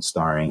show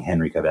starring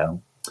Henry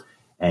Cavill.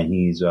 And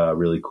he's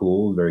really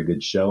cool, very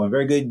good show, and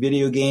very good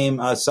video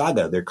game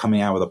saga. They're coming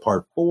out with a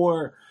part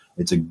 4.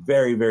 It's a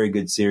very, very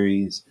good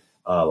series.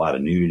 A lot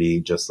of nudity,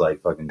 just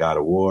like fucking God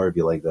of War. If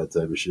you like that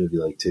type of shit, if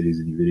you like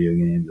titties in your video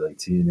game, if you like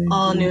TNA.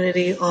 All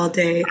nudity, all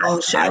day, all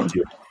show.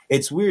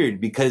 It's weird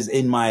because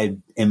in my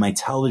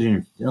television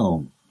and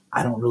film,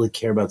 I don't really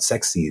care about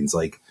sex scenes.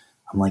 Like,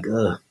 I'm like,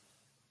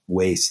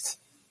 waste.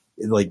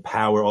 Like,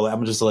 power, all that.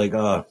 I'm just like,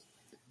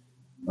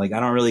 like, I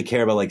don't really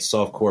care about, like,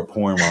 softcore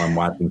porn while I'm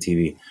watching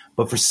TV.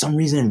 But for some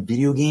reason in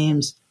video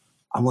games,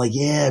 I'm like,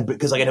 yeah,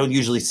 because, like, I don't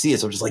usually see it.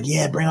 So I'm just like,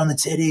 yeah, bring on the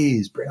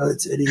titties. Bring on the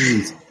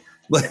titties.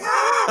 Like,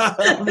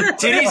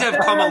 titties have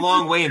come a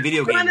long way in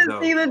video games, though.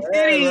 See the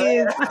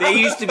titties. They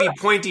used to be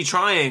pointy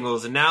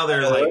triangles, and now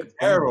they're like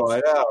terrible.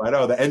 I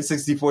know. The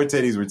N64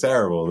 titties were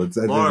terrible.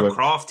 Lara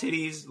Croft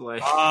titties,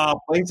 like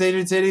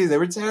PlayStation titties, they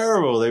were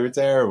terrible.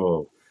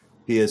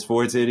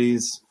 PS4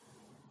 titties,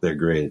 they're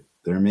great.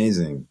 They're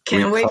amazing.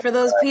 Can't wait for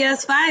those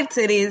PS5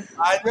 titties.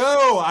 I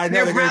know.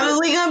 They're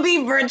probably going to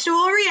be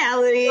virtual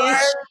reality.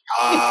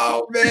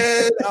 Oh,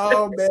 man.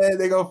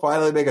 They're going to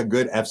finally make a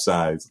good F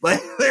size. We'll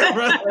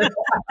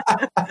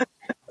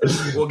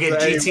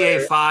get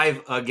GTA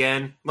 5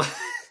 again.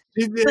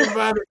 GTA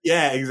 5?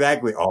 Yeah,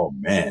 exactly. Oh,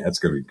 man. That's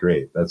going to be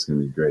great.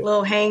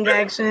 Little hang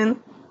action.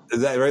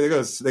 Is that right? They're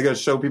going to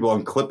show people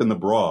unclipping the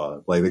bra.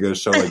 Like, they're going to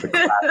show, like,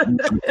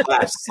 the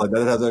claps. Like,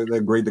 that's how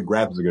great the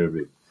graphics are going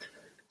to be.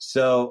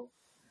 So,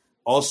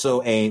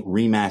 also a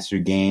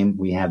remastered game.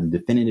 We have the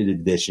definitive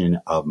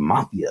edition of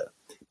Mafia.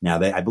 Now,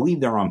 I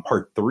believe they're on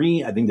part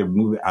 3. I think they're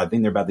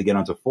about to get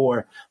onto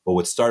 4. But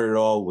what started it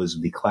all was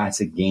the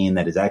classic game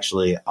that is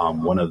actually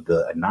one of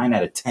the 9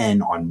 out of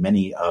 10 on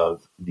many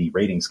of the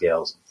rating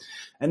scales.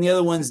 And the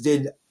other ones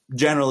did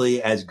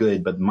generally as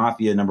good. But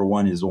Mafia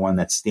 #1 is the one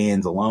that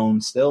stands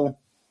alone still.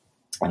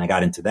 And I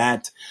got into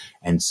that.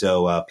 And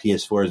so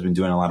PS4 has been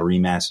doing a lot of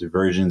remastered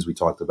versions. We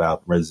talked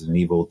about Resident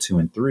Evil 2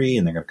 and 3,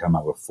 and they're going to come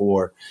out with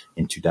 4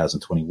 in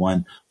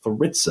 2021.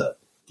 Faritza,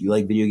 do you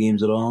like video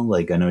games at all?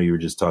 Like, I know you were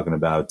just talking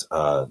about,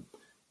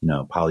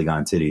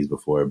 polygon titties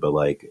before, but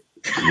like,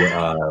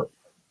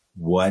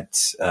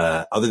 what,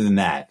 other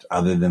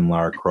than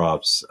Lara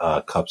Croft's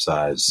cup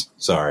size,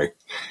 sorry.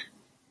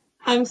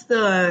 I'm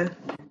still a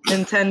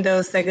Nintendo,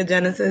 Sega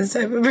Genesis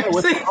type of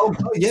person.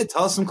 Yeah,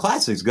 tell us some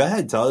classics. Go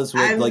ahead, tell us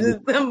what I'm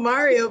just the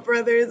Mario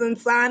Brothers and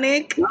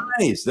Sonic.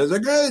 Nice, those are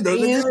good. I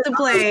used to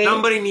play.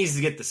 Somebody needs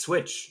to get the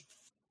Switch.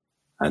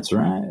 That's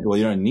right. Well,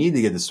 you don't need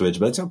to get the Switch,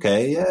 but it's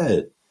okay.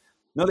 Yeah.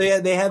 No, they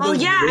have. Oh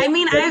those, yeah, I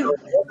mean,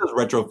 those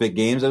retrofit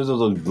games. Those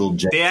little.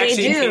 They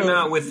actually came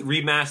out with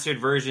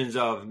remastered versions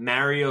of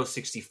Mario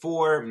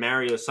 64,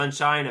 Mario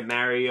Sunshine, and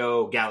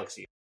Mario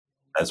Galaxy.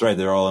 That's right.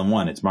 They're all in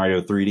one. It's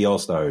Mario 3D All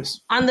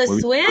Stars on the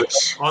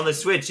Switch. On the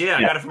Switch, yeah,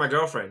 I got it for my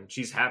girlfriend.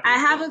 She's happy. I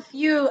have a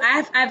few.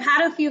 I've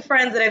had a few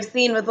friends that I've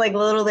seen with like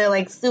little. They're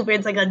like super.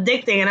 It's like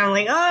addicting, and I'm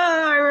like,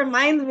 oh, it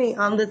reminds me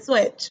on the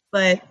Switch.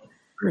 But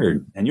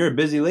weird. And you're a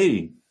busy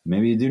lady.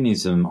 Maybe you do need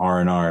some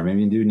R&R.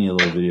 Maybe you do need a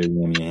little video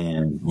game in your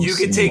hand. You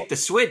could take the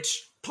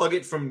Switch, plug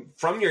it from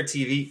your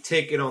TV,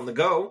 take it on the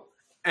go,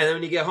 and then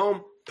when you get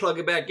home, plug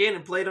it back in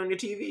and play it on your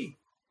TV.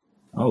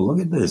 Oh, look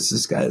at this!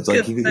 This guy, it's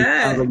like he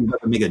sounds like he's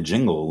about to make a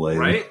jingle, like,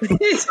 right?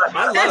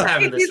 I love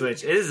having the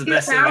Switch. It is the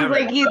best thing ever.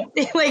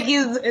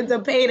 It's a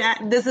paid.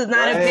 This is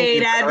not a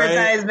paid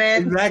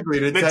advertisement. Right? Exactly.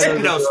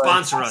 Nintendo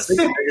sponsor us.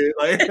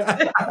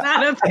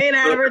 Not a paid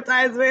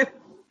advertisement.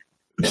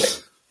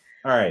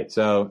 All right,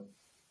 so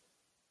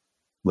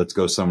let's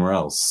go somewhere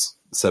else.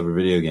 Separate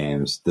video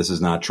games. This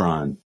is not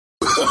Tron.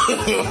 No.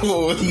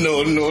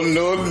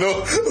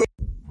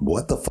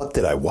 What the fuck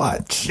did I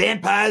watch?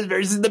 Vampires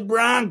versus the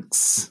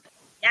Bronx.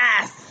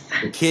 Yes.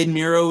 The kid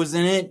Miro was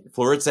in it.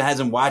 Floritza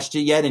hasn't watched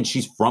it yet, and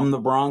she's from the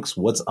Bronx.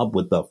 What's up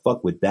with the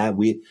fuck with that?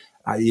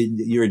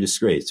 You're a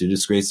disgrace. You're a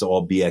disgrace to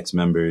all BX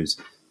members.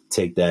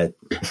 Take that.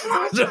 Take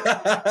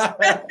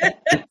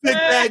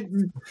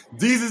that.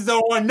 Jesus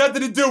don't want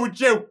nothing to do with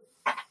you.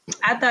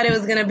 I thought it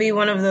was going to be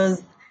one of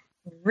those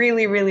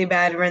really, really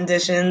bad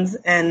renditions,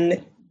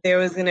 and there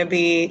was going to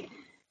be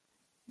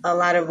a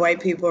lot of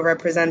white people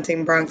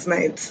representing Bronx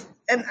Knights.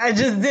 And I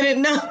just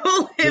didn't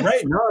know.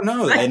 Right.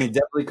 No. And it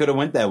definitely could have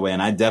went that way.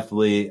 And I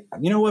definitely,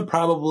 you know what,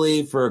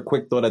 probably for a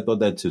quick thought, I thought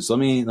that too. So let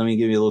me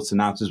give you a little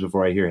synopsis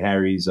before I hear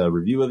Harry's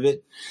review of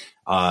it.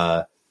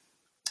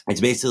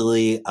 It's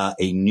basically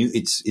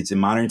it's in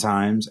modern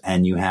times,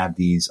 and you have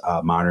these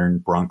modern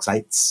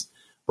Bronxites,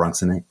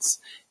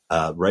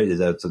 right? Is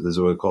that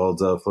what it's called,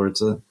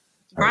 Floritza?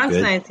 Bronx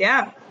Knights,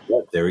 yeah.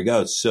 Yep, there we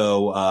go.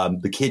 So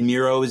the kid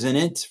Miro is in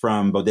it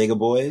from Bodega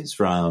Boys,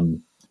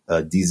 from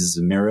Deezus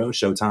and Miro,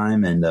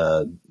 Showtime, and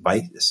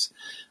Vice.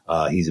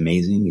 He's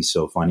amazing. He's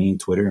so funny on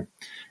Twitter.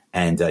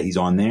 And he's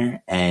on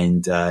there.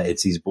 And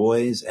it's these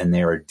boys, and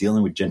they are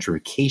dealing with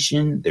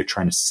gentrification. They're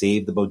trying to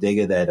save the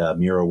bodega that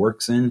Miro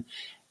works in.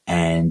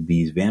 And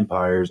these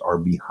vampires are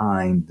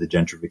behind the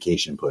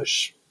gentrification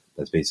push.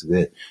 That's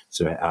basically it.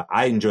 So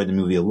I enjoyed the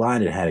movie a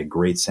lot. It had a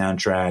great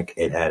soundtrack.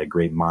 It had a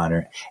great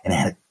modern, and it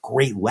had a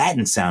great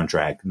Latin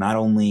soundtrack. Not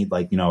only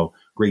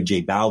great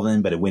J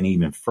Balvin, but it went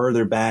even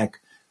further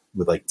back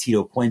with like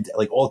Tito Puente,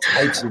 like all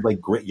types of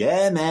like great,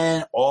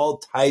 all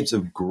types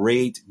of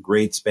great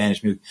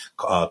Spanish music.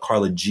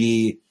 Carla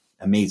G,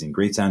 amazing,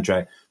 great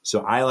soundtrack.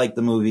 So I liked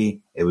the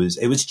movie. It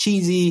was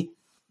cheesy.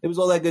 It was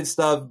all that good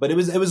stuff, but it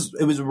was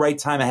the right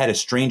time. It had a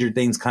Stranger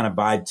Things kind of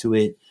vibe to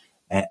it.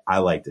 And I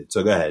liked it.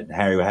 So go ahead,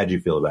 Harry. How did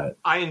you feel about it?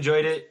 I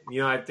enjoyed it.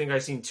 I think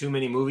I've seen too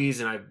many movies,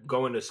 and I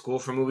go into school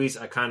for movies.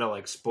 I kind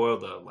of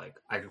spoiled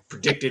I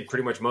predicted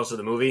pretty much most of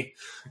the movie.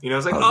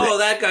 It's like,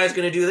 that guy's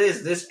going to do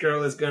this. This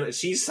girl is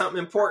she's something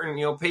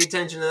important. Pay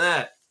attention to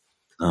that.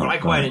 But I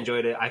quite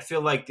enjoyed it. I feel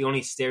like the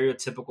only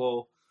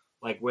stereotypical,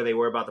 where they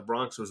were about the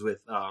Bronx was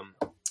with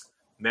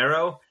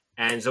Mero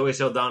and Zoe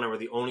Saldana were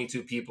the only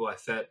two people I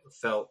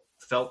felt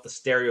the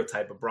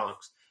stereotype of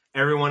Bronx.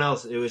 Everyone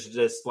else, it was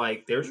just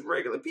there's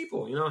regular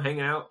people,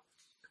 hanging out,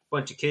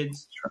 bunch of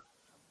kids.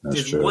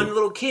 That's true. One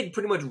little kid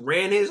pretty much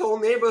ran his whole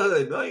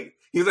neighborhood.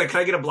 He was like,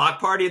 "Can I get a block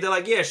party?" And they're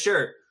like, "Yeah,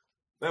 sure."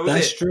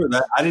 That's true.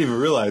 I didn't even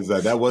realize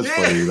that. That was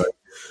funny.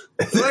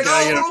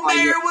 Little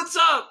mayor, what's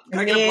up? Can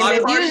I get a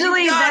block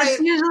party? That's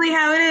usually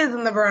how it is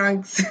in the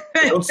Bronx.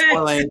 Don't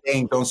spoil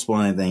anything,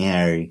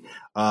 Harry.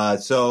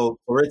 So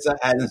Floritza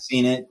hasn't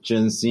seen it. She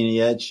hasn't seen it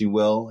yet. She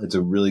will. It's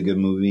a really good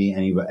movie.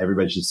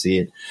 Everybody should see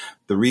it.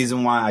 The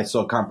reason why I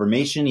saw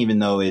Confirmation, even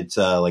though it's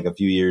a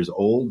few years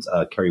old,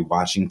 Kerry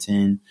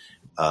Washington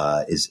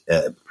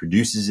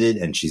produces it,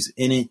 and she's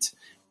in it.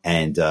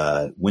 And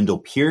Wendell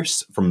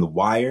Pierce from The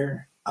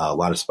Wire, a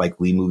lot of Spike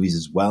Lee movies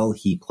as well.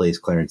 He plays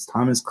Clarence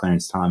Thomas.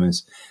 Clarence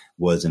Thomas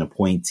was an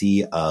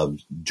appointee of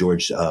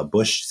George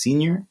Bush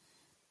Sr.,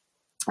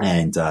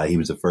 and he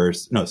was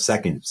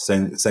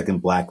the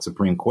second Black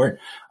Supreme Court.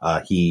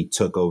 He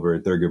took over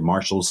Thurgood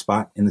Marshall's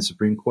spot in the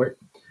Supreme Court.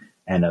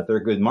 And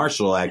Thurgood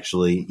Marshall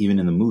actually, even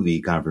in the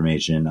movie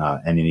Confirmation,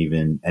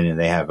 and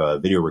they have a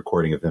video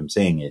recording of him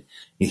saying it,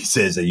 he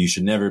says that you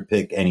should never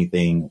pick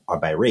anything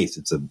by race.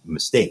 It's a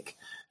mistake.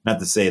 Not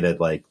to say that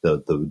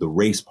the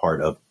race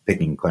part of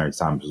picking Clarence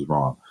Thomas is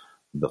wrong.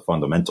 The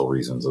fundamental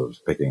reasons of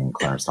picking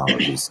Clarence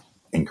Thomas is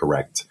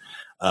incorrect.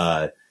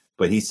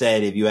 But he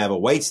said if you have a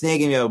white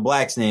snake and you have a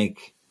black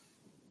snake,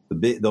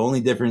 the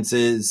only difference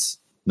is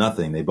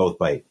nothing. They both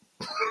bite.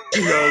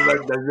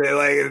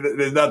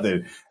 There's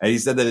nothing. And he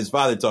said that his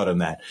father taught him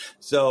that.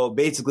 So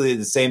basically,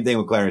 the same thing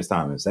with Clarence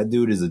Thomas. That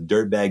dude is a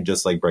dirtbag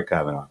just like Brett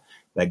Kavanaugh.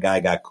 That guy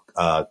got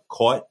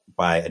caught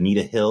by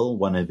Anita Hill,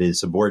 one of his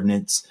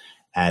subordinates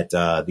at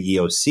the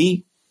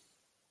EOC.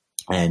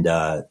 And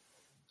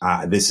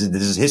this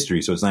is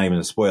history, so it's not even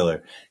a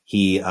spoiler.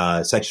 He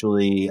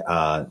sexually,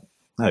 not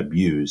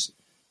abused,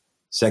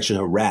 sexually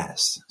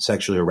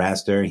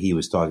harassed her. He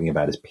was talking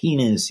about his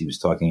penis. He was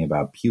talking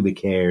about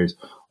pubic hairs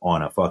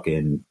on a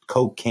fucking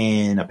Coke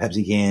can, a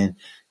Pepsi can.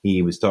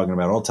 He was talking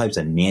about all types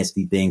of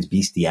nasty things,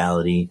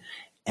 bestiality.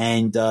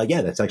 And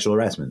that's sexual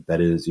harassment. That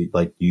is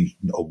like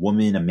a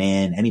woman, a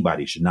man,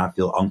 anybody should not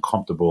feel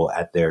uncomfortable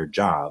at their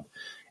job.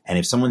 And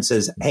if someone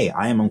says, hey,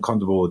 I am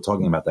uncomfortable with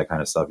talking about that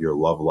kind of stuff, your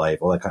love life,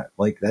 all that kind of,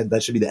 like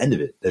that should be the end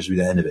of it. That should be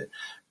the end of it.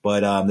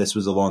 But this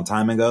was a long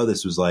time ago.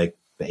 This was like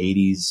the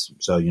 80s.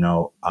 So,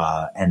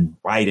 and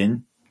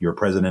Biden, your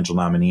presidential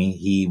nominee,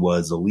 he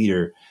was a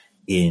leader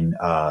in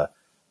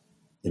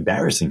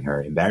embarrassing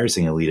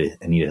Anita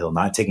Hill,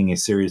 not taking it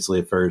seriously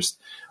at first,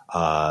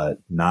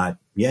 not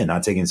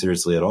taking it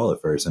seriously at all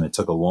at first. And it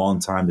took a long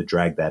time to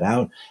drag that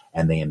out,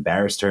 and they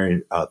embarrassed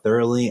her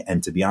thoroughly.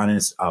 And to be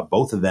honest,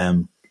 both of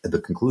them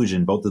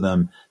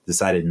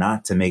decided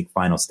not to make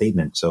final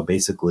statements. So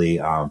basically,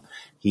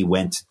 he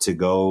went to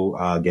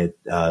go get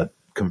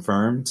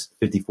confirmed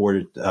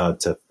 54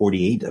 to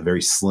 48, a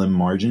very slim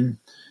margin,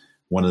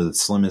 one of the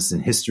slimmest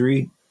in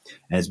history.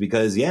 And it's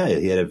because, he had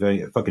a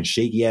very fucking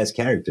shaky ass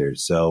character.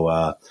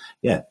 So,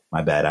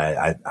 my bad.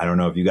 I don't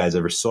know if you guys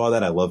ever saw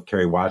that. I love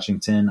Kerry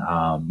Washington.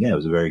 It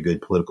was a very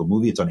good political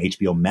movie. It's on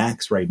HBO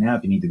Max right now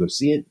if you need to go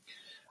see it.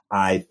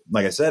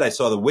 Like I said, I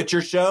saw The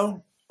Witcher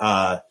show.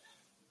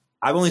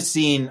 I've only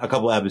seen a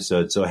couple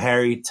episodes. So,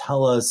 Harry,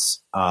 tell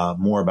us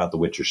more about The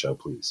Witcher show,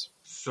 please.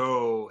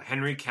 So,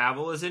 Henry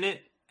Cavill is in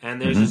it. And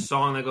there's a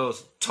song that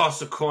goes,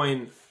 toss a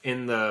coin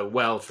in the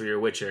well for your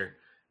Witcher.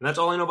 And that's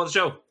all I know about the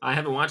show. I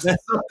haven't watched it.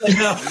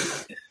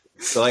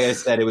 So like I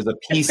said, it was a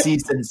PC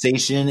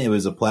sensation. It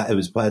was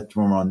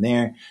platform on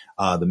there.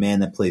 The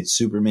man that played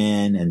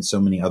Superman and so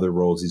many other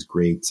roles. He's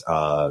great.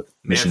 Man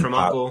from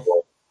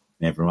Uncle.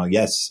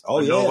 Yes.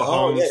 Oh, Enola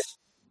Holmes.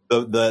 Yeah.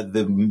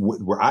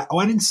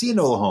 I didn't see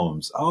Enola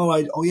Holmes.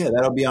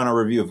 That'll be on our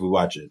review if we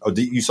watch it. Oh,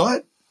 you saw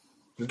it?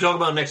 We'll talk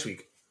about it next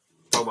week.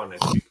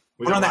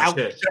 Put on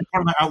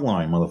the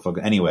outline,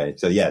 motherfucker. Anyway,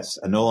 so yes,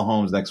 Enola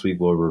Holmes next week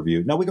we'll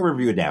review. No, we can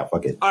review it now.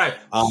 Fuck it. All right.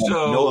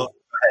 Enola,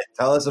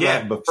 tell us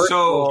about it. But first of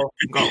all,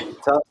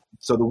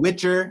 so The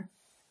Witcher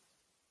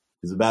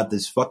is about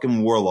this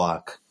fucking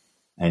warlock,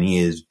 and he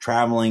is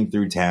traveling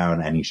through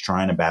town, and he's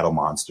trying to battle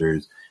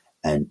monsters,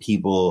 and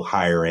people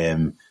hire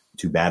him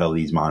to battle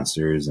these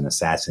monsters and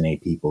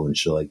assassinate people and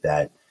shit like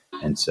that.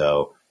 And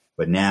so,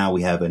 but now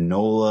we have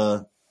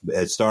Enola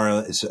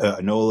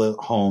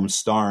Holmes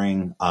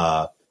starring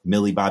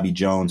Millie Bobby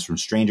Jones from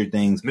Stranger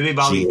Things. Millie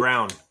Bobby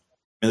Brown,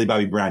 you're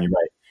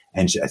right.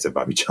 And I said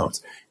Bobby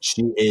Jones.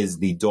 She is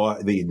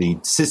the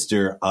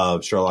sister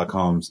of Sherlock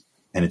Holmes,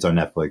 and it's on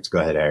Netflix. Go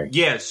ahead, Harry.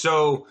 Yeah,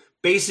 so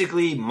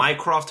basically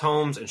Mycroft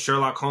Holmes and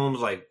Sherlock Holmes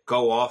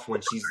go off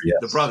when she's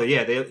the brother.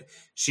 Yeah,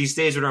 she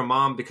stays with her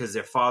mom because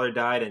their father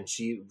died, and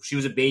she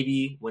was a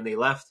baby when they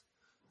left.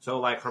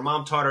 So her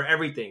mom taught her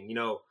everything.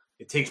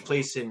 It takes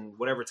place in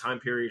whatever time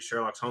period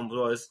Sherlock Holmes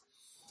was,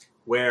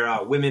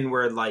 where women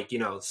were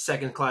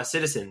second-class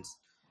citizens.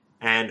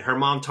 And her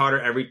mom taught her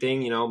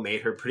everything,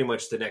 made her pretty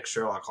much the next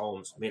Sherlock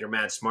Holmes, made her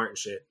mad smart and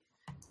shit.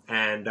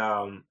 And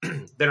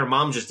then her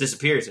mom just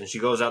disappears, and she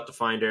goes out to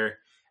find her.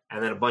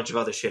 And then a bunch of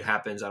other shit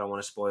happens I don't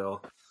want to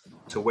spoil,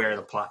 to where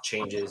the plot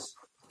changes.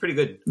 Pretty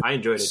good. I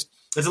enjoyed it.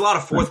 There's a lot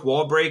of fourth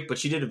wall break, but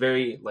she did a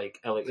very,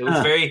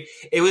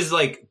 it was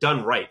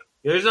done right.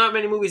 There's not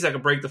many movies that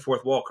can break the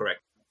fourth wall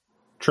correct.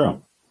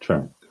 True.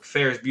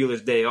 Ferris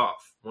Bueller's Day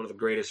Off, one of the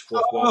greatest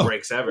fourth wall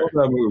breaks ever.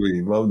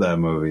 Love that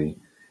movie.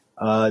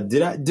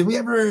 Did we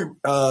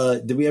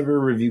ever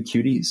review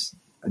Cuties?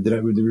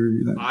 Did we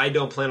review that? I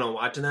don't plan on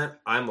watching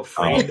that. I'm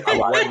afraid of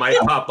what might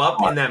pop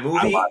up in that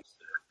movie.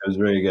 It was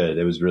very good.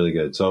 It was really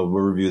good. So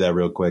we'll review that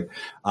real quick.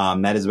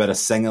 That is about a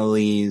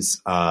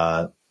Senegalese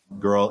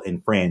girl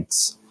in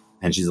France,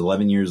 and she's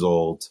 11 years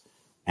old.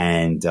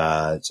 And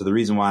so the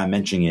reason why I'm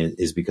mentioning it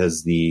is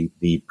because the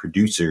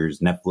producers,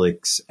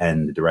 Netflix,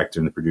 and the director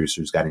and the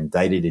producers got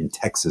indicted in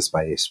Texas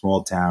by a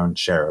small town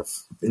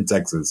sheriff in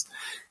Texas.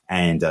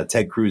 And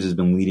Ted Cruz has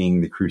been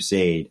leading the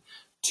crusade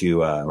to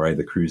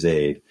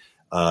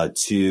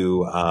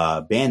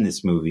ban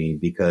this movie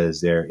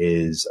because there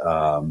is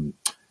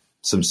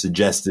some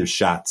suggestive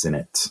shots in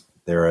it.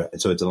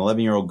 So it's an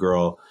 11-year-old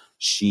girl.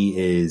 She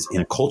is in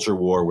a culture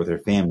war with her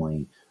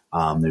family.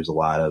 There's a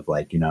lot of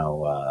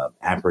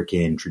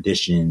African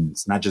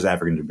traditions, not just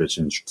African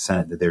traditions,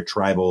 they're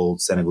tribal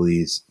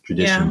Senegalese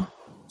tradition. Yeah.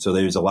 So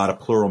there's a lot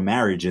of plural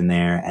marriage in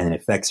there, and it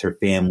affects her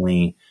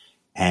family.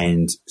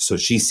 And so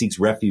she seeks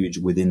refuge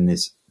within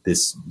this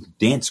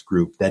dance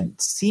group that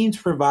seems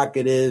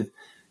provocative.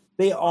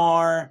 They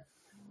are,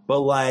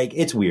 but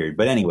it's weird.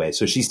 But anyway,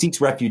 so she seeks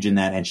refuge in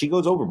that, and she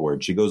goes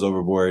overboard.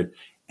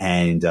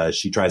 and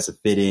she tries to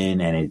fit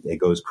in, and it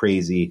goes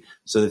crazy.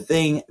 So the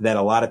thing that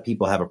a lot of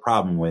people have a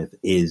problem with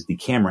is the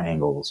camera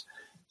angles.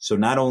 So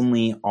not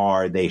only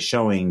are they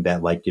showing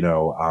that, like,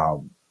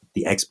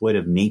 the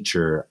exploitive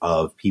nature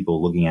of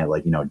people looking at,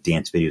 like,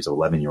 dance videos of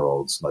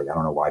 11-year-olds. Like, I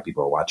don't know why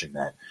people are watching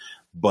that,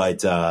 but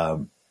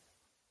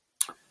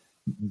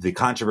the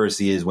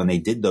controversy is when they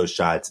did those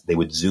shots, they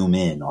would zoom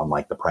in on,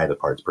 like, the private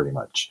parts pretty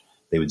much.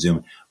 They would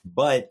zoom.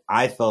 But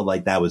I felt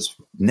like that was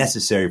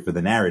necessary for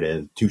the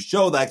narrative to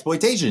show the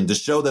exploitation, to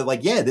show that,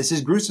 like, yeah, this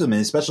is gruesome.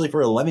 And especially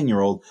for an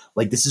 11-year-old,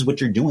 like, this is what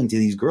you're doing to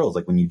these girls.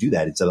 Like, when you do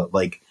that, it's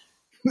like,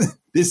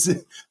 this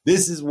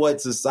is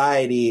what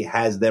society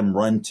has them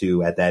run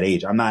to at that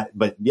age. I'm not,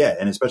 but yeah.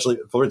 And especially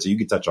Floritza, you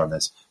could touch on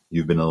this.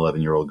 You've been an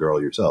 11-year-old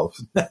girl yourself.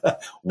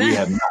 We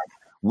have not.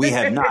 We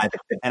have not.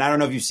 And I don't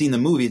know if you've seen the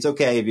movie. It's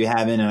okay if you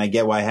haven't. And I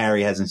get why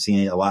Harry hasn't seen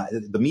it a lot.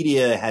 The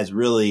media has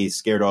really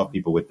scared off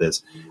people with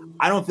this.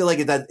 I don't feel like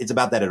it's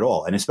about that at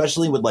all. And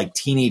especially with, like,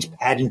 teenage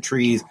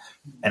pageantries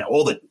and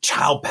all the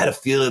child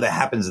pedophilia that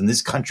happens in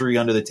this country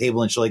under the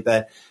table and shit like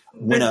that.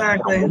 When a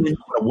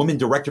woman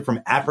director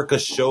from Africa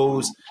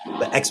shows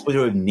the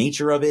exploitative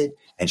nature of it,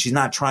 and she's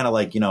not trying to,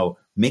 like,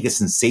 make a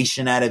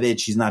sensation out of it.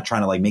 She's not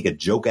trying to, like, make a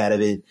joke out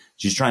of it.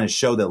 She's trying to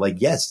show that,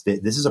 like, yes,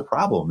 this is a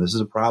problem. This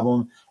is a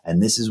problem.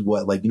 And this is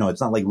what, like,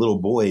 it's not like little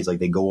boys, like,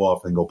 they go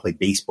off and go play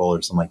baseball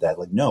or something like that.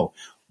 Like, no,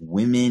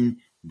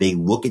 women, they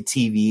look at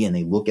TV and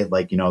they look at,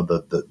 like,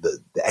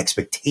 the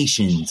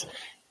expectations.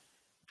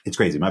 It's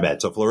crazy. My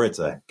bad. So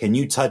Floritza, can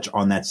you touch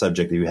on that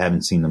subject if you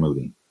haven't seen the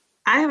movie?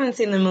 I haven't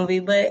seen the movie,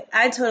 but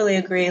I totally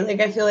agree. Like,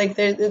 I feel like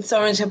there's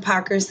so much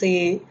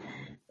hypocrisy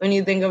when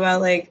you think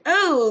about, like,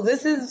 oh,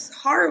 this is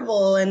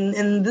horrible,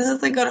 and this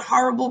is, like, a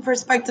horrible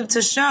perspective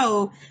to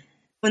show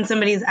when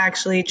somebody's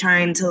actually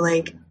trying to,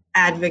 like,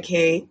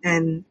 advocate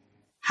and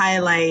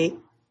highlight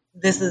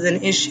this is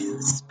an issue,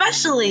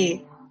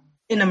 especially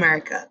in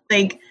America.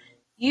 Like,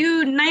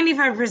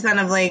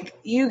 95% of, like,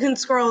 you can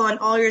scroll on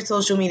all your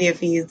social media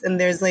feeds, and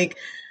there's, like,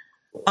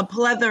 a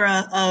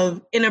plethora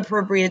of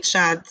inappropriate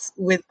shots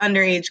with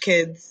underage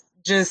kids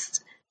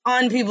just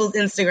on people's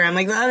Instagram.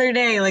 Like, the other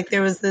day, like,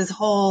 there was this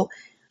whole,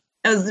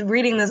 I was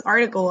reading this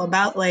article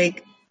about,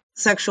 like,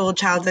 sexual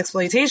child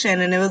exploitation,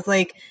 and it was,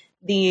 like,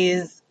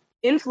 these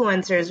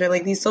influencers or,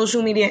 like, these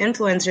social media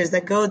influencers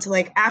that go to,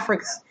 like,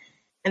 Africa,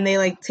 and they,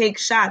 like, take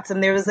shots,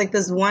 and there was, like,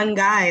 this one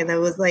guy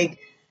that was, like,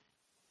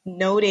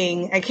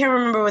 noting, I can't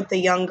remember what the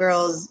young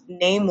girl's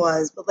name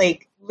was, but,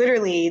 like,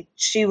 literally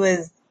she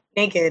was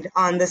naked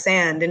on the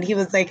sand, and he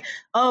was like,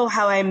 oh,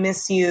 how I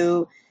miss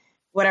you,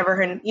 whatever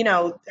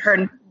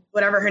her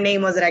whatever her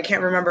name was that I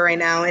can't remember right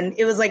now. And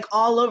it was, like,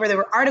 all over. There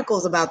were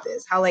articles about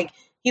this, how, like,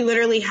 he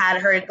literally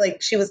had her,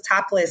 like, she was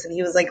topless and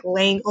he was, like,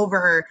 laying over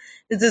her.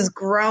 There's this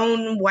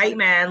grown white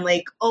man,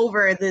 like,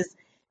 over this,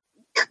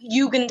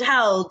 you can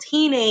tell,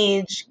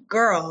 teenage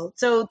girl.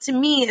 So to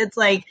me, it's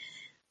like,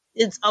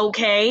 it's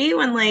okay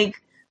when, like,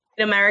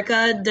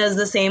 America does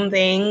the same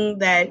thing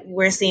that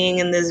we're seeing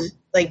in this,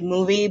 like,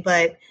 movie,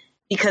 but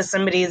because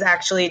somebody is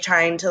actually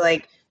trying to,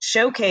 like,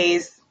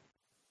 showcase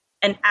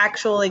an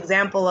actual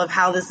example of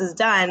how this is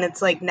done,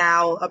 it's, like,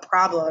 now a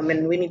problem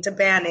and we need to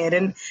ban it.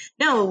 And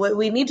no, what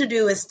we need to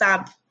do is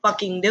stop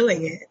fucking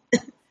doing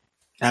it.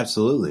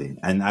 Absolutely.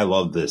 And I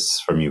love this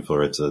from you,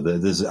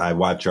 Floritza. I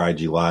watch your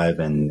IG Live,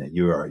 and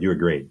you're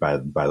great, by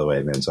the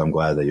way, man. So I'm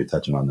glad that you're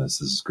touching on this.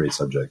 This is a great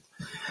subject.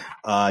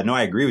 No,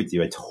 I agree with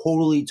you. I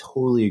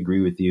totally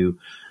agree with you.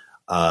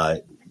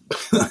 Where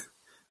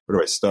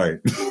do I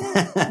start?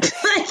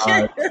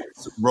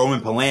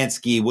 Roman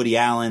Polanski, Woody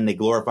Allen, they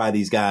glorify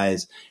these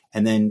guys.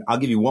 And then I'll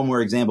give you one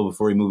more example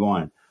before we move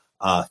on.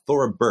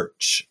 Thora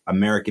Birch,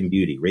 American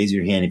Beauty. Raise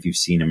your hand if you've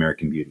seen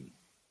American Beauty.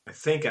 I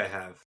think I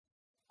have.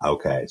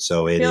 Okay,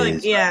 so it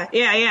is. Like, yeah.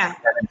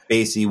 Kevin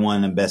Spacey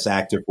won the Best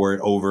Actor for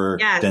it over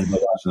Denzel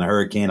Washington, The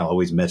Hurricane. I'll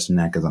always mention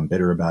that because I'm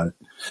bitter about it.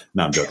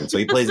 No, I'm joking. So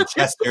he plays a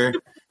Chester.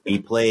 He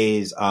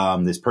plays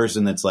this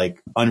person that's, like,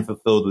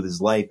 unfulfilled with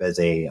his life as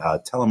a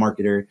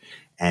telemarketer,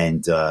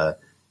 and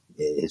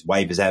his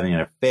wife is having an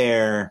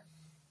affair,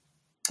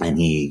 and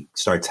he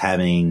starts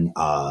having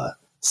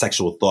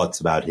sexual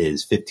thoughts about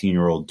his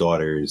 15-year-old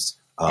daughter's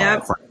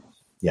friend.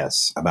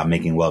 Yes, about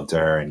making love to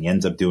her, and he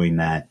ends up doing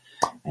that,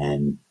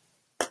 and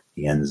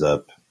he ends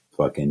up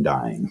fucking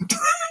dying.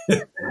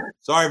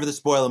 Sorry for the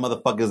spoiler,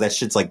 motherfuckers. That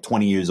shit's like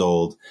 20 years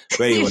old.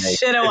 But anyway, you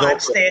should have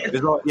watched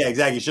it. Yeah,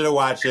 exactly. You should have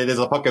watched it. There's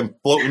a fucking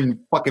floating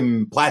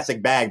fucking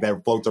plastic bag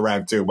that floats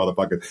around too,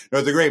 motherfucker. No,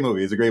 it's a great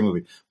movie. It's a great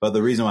movie. But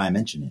the reason why I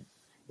mention it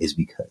is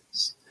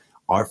because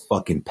our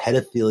fucking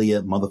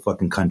pedophilia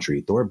motherfucking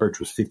country, Thora Birch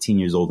was 15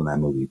 years old in that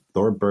movie.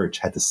 Thora Birch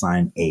had to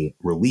sign a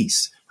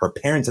release. Her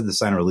parents had to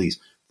sign a release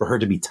for her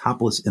to be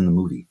topless in the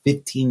movie.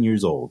 15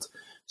 years old.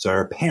 So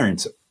her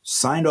parents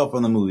signed off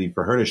on the movie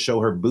for her to show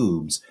her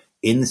boobs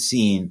in the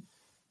scene.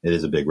 It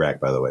is a big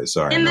rack, by the way.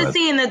 Sorry. In the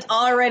scene that's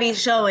already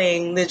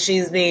showing that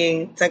she's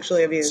being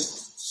sexually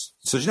abused.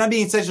 So she's not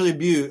being sexually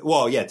abused.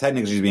 Well, yeah,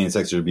 technically she's being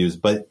sexually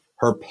abused, but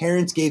her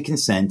parents gave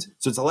consent.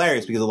 So it's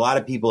hilarious because a lot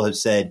of people have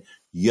said,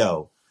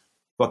 yo,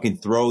 fucking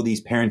throw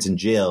these parents in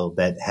jail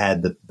that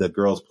had the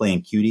girls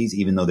playing cuties,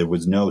 even though there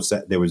was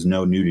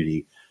no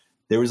nudity.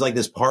 There was like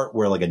this part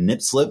where like a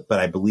nip slip, but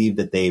I believe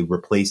that they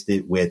replaced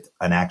it with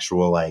an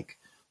actual like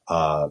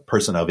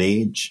person of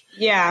age.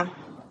 Yeah.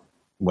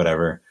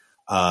 Whatever.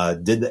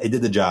 It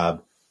did the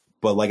job.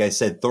 But like I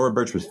said, Thora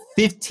Birch was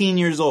 15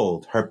 years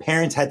old. Her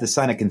parents had to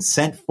sign a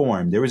consent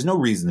form. There was no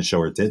reason to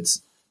show her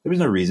tits. There was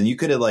no reason. You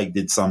could have like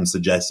did some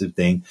suggestive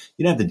thing.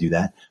 You didn't have to do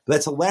that. But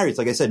that's hilarious.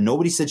 Like I said,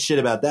 nobody said shit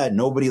about that.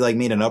 Nobody like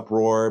made an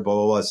uproar, blah,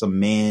 blah, blah. Some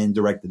man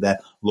directed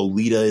that.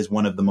 Lolita is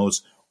one of the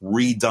most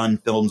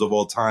redone films of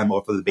all time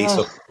off of the base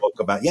of the book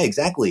about. Yeah,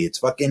 exactly. It's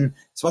fucking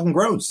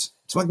gross.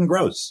 It's fucking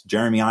gross.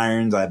 Jeremy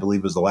Irons, I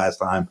believe, was the last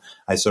time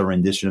I saw a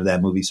rendition of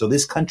that movie. So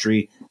this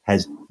country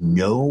has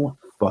no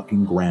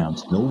fucking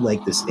grounds, no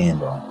leg to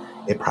stand on.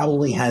 It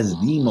probably has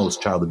the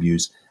most child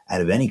abuse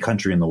out of any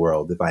country in the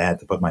world, if I had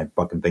to put my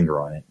fucking finger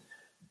on it.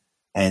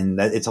 And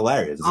it's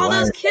hilarious. It's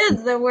hilarious. Those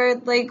kids that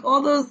were like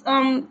all those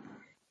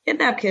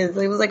kidnapped kids.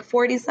 It was like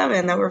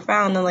 47 that were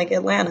found in like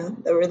Atlanta.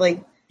 That were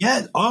like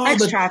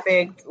sex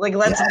trafficked. Like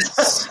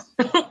just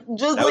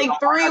like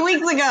 3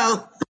 weeks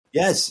ago.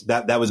 Yes,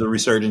 that was a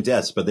resurgence.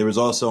 Yes, but there was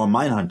also a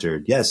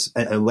Mindhunter. Yes,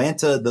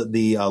 Atlanta,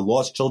 the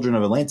Lost Children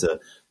of Atlanta.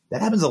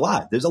 That happens a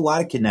lot. There's a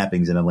lot of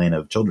kidnappings in Atlanta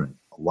of children.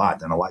 A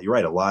lot. You're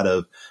right. A lot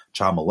of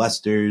child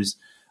molesters.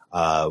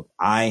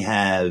 I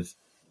have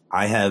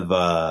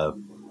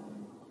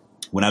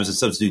when I was a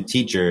substitute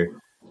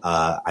teacher,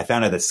 I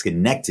found out that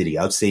Schenectady,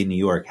 upstate New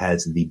York,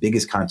 has the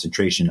biggest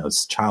concentration of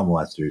child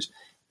molesters,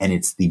 and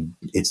it's the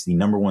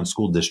number one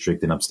school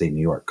district in upstate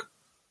New York.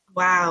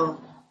 Wow.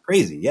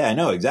 Crazy. Yeah, I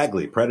know.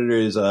 Exactly.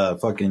 Predators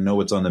fucking know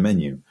what's on the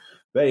menu.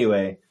 But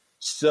anyway,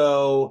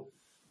 so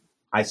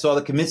I saw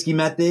the Kominsky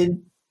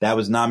Method. That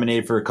was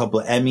nominated for a couple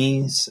of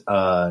Emmys.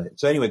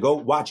 So anyway, go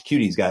watch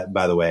Cuties,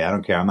 by the way. I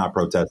don't care. I'm not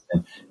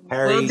protesting.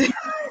 Harry,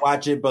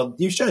 watch it, but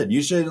you should.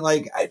 You should,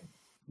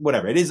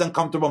 whatever. It is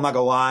uncomfortable. I'm not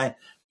going to lie.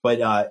 But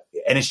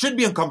and it should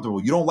be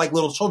uncomfortable. You don't like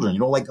little children. You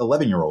don't like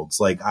 11-year-olds.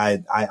 Like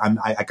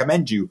I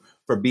commend you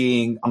for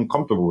being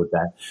uncomfortable with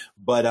that.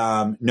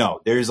 But no,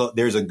 there's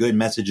a good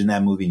message in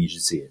that movie, and you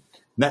should see it.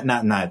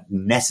 Not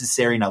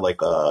necessary. Not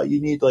like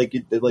you need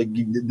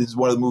this is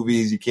one of the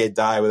movies you can't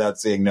die without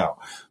saying no.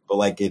 But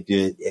like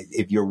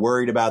if you're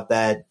worried about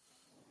that,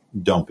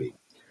 don't be.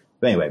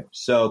 But anyway,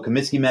 so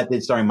Kominsky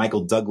Method starring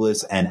Michael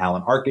Douglas and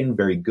Alan Arkin,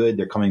 very good.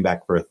 They're coming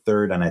back for a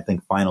third and I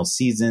think final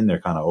season. They're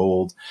kind of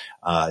old.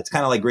 It's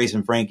kind of like Grace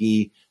and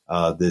Frankie,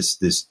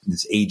 this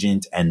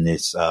agent and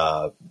this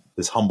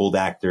humbled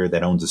actor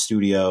that owns a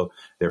studio.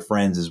 They're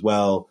friends as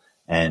well,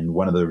 and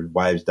one of the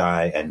wives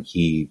die, and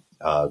he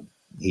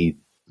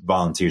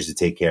volunteers to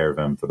take care of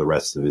him for the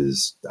rest of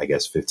his, I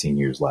guess, 15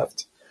 years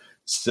left.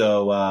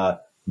 So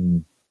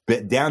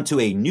down to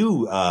a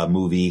new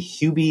movie,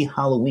 Hubie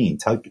Halloween.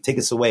 Take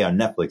us away on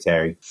Netflix,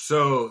 Harry.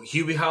 So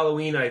Hubie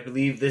Halloween, I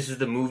believe this is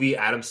the movie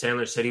Adam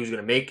Sandler said he was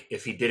going to make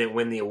if he didn't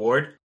win the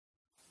award.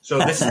 So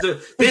this is the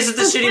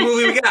shitty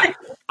movie we got.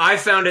 I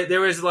found it.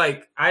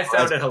 I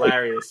found it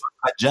hilarious.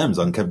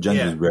 Uncut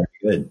Gems was very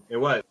good. It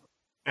was,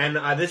 and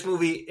this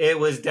movie, it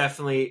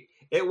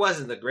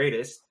wasn't the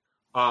greatest.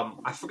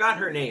 I forgot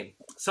her name.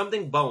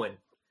 Something Bowen.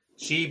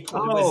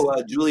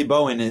 Julie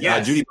Bowen.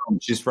 Yes. Judy Bowen.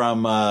 She's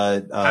from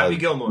Happy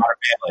Gilmore.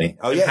 Family.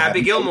 Oh yeah,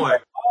 Happy Gilmore.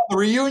 Oh, the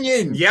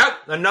reunion. Yep,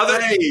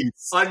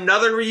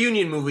 another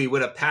reunion movie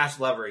with a past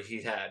lover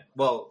he had.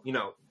 Well,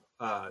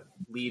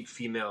 lead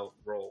female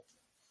role.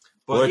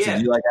 But Loretta,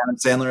 do you like Adam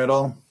Sandler at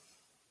all?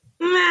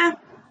 Meh.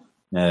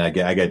 Yeah,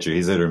 I get you.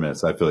 He's hit or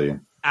miss. I feel you.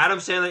 Adam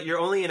Sandler. You're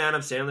only an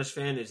Adam Sandler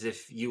fan is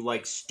if you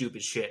like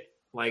stupid shit.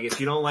 Like if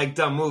you don't like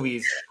dumb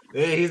movies,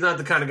 he's not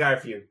the kind of guy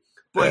for you.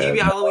 But Hubie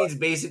Halloween's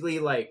basically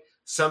like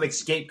some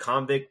escaped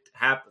convict,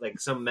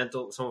 someone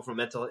from a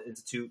mental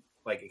institute,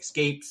 like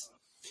escapes.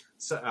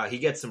 So he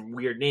gets some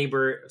weird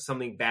neighbor.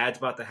 Something bad's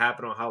about to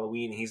happen on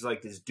Halloween. And he's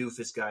like this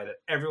doofus guy that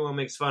everyone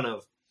makes fun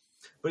of.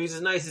 But he's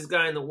the nicest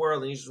guy in the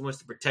world, and he just wants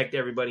to protect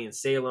everybody in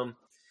Salem.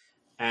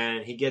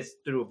 And he gets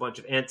through a bunch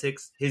of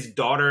antics. His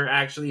daughter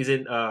actually is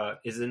in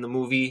the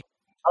movie.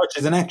 Oh,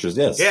 she's an actress,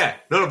 yes. Yeah.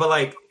 No,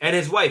 but and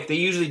his wife, they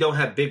usually don't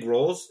have big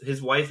roles.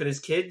 His wife and his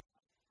kid,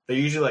 they're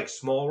usually like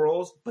small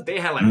roles, but they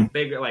had like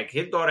bigger, like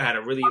his daughter had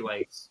a really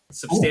like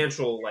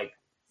substantial like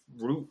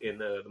root in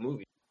the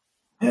movie.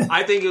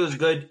 I think it was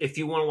good if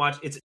you want to watch.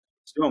 It's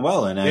doing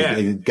well, and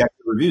I got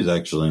good reviews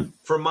actually.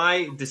 For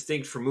my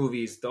distinct for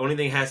movies, the only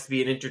thing has to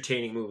be an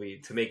entertaining movie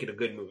to make it a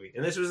good movie,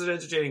 and this was an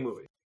entertaining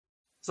movie.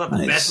 It's not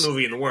the best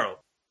movie in the world,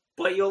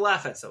 but you'll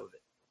laugh at some of it.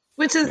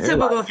 Which is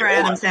typical for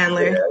Adam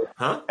Sandler.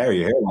 Huh? Harry,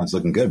 your hairline's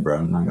looking good, bro.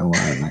 I'm not gonna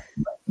lie.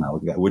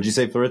 What'd you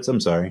say, Florence? I'm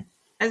sorry.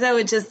 I said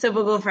it's just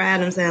typical for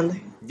Adam Sandler.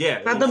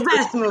 Yeah, not the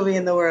best movie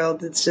in the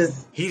world. It's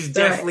just he's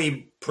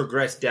definitely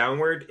progressed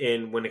downward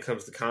when it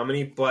comes to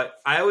comedy, but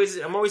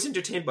I'm always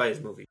entertained by his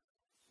movie.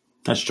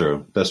 That's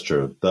true.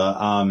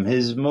 The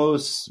his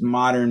most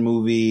modern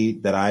movie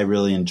that I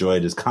really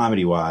enjoyed, as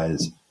comedy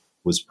wise,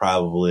 was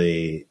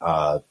probably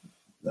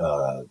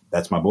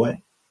That's My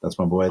Boy.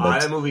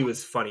 That movie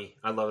was funny.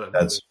 I love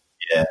that movie.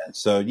 Yeah.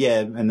 So yeah,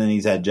 and then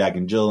he's had Jack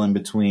and Jill in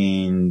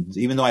between.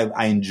 Even though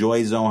I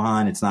enjoy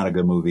Zohan, it's not a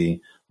good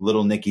movie.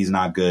 Little Nicky's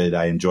not good.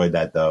 I enjoyed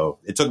that though.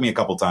 It took me a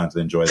couple times to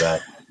enjoy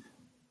that.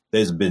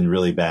 There's been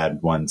really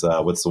bad ones.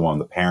 What's the one?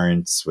 The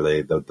Parents,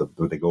 where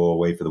they go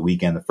away for the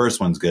weekend. The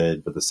first one's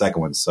good, but the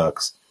second one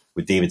sucks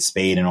with David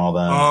Spade and all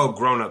them. Oh,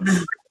 Grown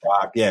Ups.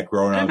 Yeah,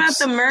 Grown Ups. What about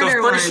the murder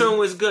The first one? one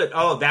was good.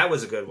 Oh, that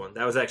was a good one.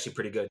 That was actually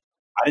pretty good.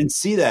 I didn't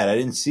see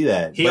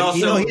that. He but,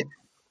 also.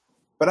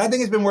 but I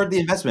think it's been worth the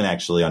investment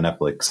actually on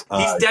Netflix.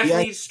 He's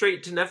definitely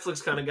straight to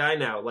Netflix kind of guy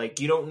now. Like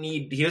he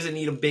doesn't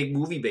need a big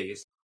movie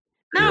base.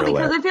 No,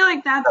 because I feel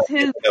like that's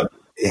his.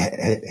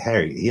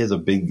 Harry, he has a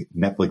big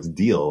Netflix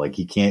deal. Like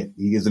he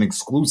has an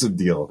exclusive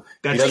deal.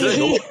 That's he doesn't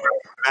good. go for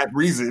that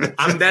reason.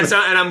 And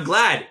I'm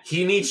glad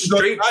he needs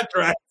straight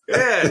contract.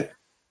 Yeah,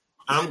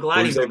 I'm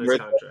glad he's on this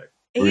contract.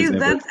 He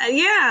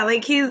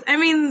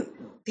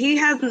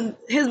has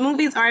his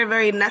movies are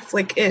very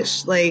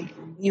Netflix-ish. Like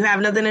you have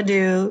nothing to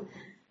do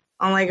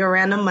on like a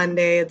random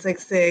Monday. It's like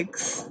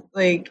 6.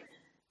 Like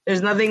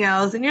there's nothing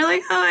else, and you're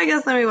like, oh, I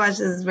guess let me watch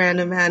this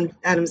random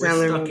Adam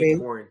Sandler stuck movie. in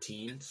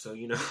quarantine, so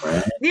you know.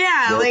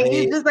 Yeah, like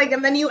you just like,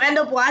 and then you end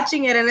up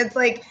watching it, and it's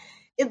like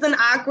it's an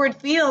awkward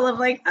feel of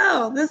like,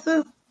 oh,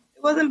 it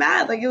wasn't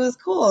bad. Like it was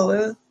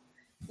cool.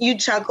 You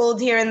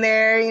chuckled here and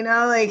there, you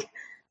know, like it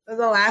was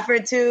a laugh or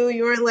two.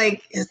 You weren't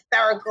like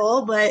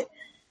hysterical, but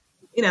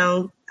you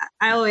know,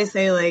 I always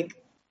say like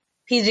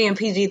PG and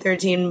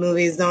PG-13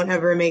 movies don't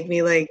ever make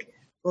me like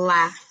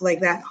laugh, like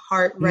that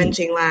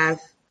heart-wrenching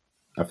laugh.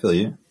 I feel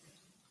you.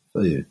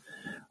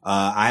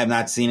 I have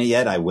not seen it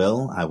yet. I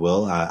will.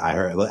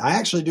 I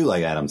actually do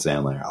like Adam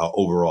Sandler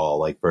overall,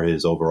 like for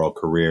his overall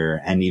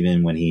career, and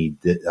even when he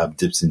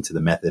dips into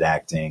the method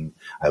acting,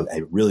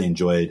 I really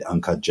enjoyed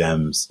Uncut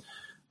Gems.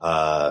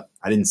 I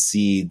didn't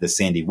see the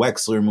Sandy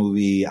Wexler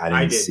movie.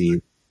 I did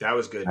see that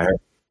was good. It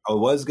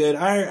was good.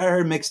 I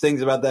heard mixed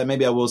things about that.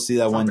 Maybe I will see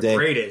that one day.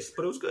 Greatest,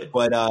 but it was good.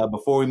 But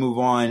before we move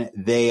on,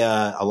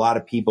 a lot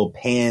of people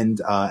panned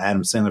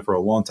Adam Sandler for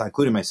a long time,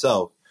 including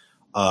myself.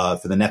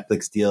 For the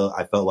Netflix deal,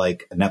 I felt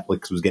like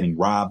Netflix was getting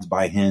robbed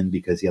by him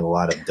because he had a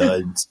lot of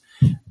duds.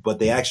 But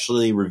they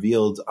actually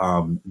revealed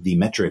the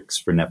metrics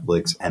for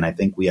Netflix, and I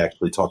think we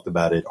actually talked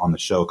about it on the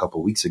show a couple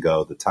of weeks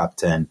ago, the top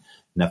 10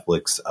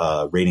 Netflix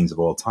ratings of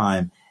all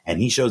time, and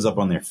he shows up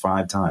on there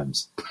 5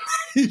 times.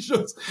 He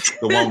shows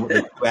the one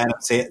with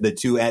the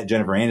 2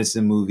 Jennifer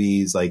Aniston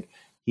movies. Like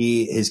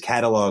his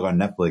catalog on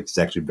Netflix is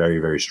actually very,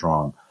 very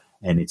strong,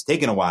 and it's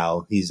taken a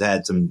while. He's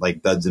had some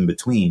like duds in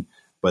between.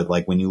 But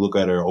like when you look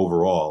at her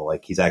overall,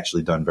 like he's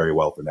actually done very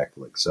well for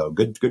Netflix. So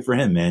good for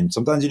him, man.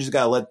 Sometimes you just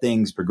gotta let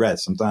things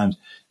progress. Sometimes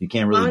you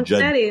can't really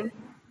judge. Steady.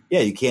 Yeah,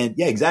 you can't.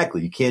 Yeah,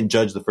 exactly. You can't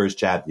judge the first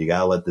chapter. You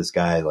gotta let this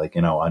guy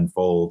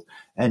unfold.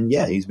 And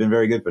yeah, he's been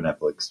very good for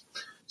Netflix.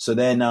 So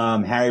then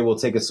Harry will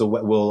take us.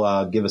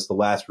 Will give us the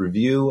last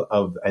review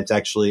of. It's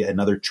actually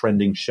another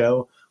trending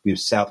show. We have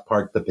South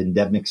Park: The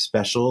Pandemic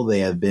Special.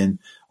 They have been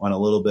on a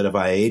little bit of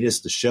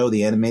hiatus, the show,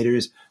 the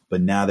animators, but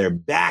now they're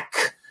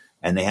back.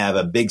 And they have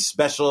a big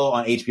special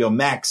on HBO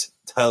Max.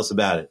 Tell us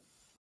about it.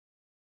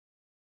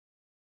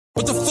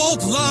 But the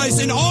fault lies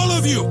in all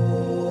of you.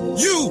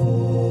 You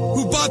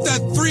who bought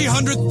that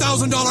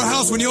 $300,000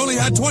 house when you only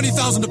had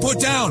 $20,000 to put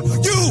down.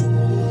 You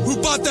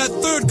who bought that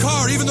third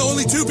car even though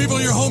only 2 people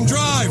in your home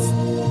drive.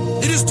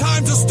 It is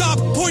time to stop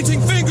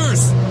pointing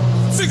fingers.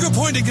 Finger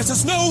pointing gets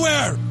us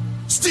nowhere.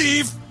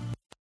 Steve.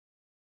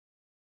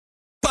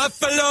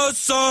 Buffalo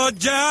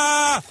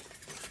Soldier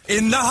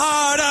in the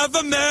heart of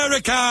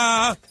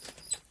America.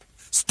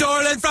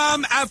 Stolen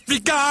from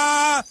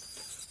Africa,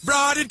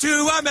 brought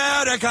into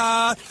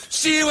America.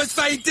 She was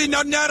fighting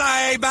on the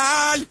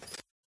rival.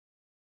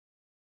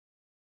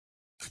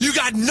 You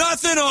got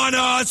nothing on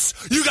us.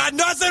 You got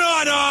nothing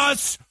on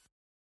us.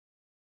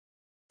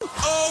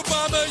 Oh,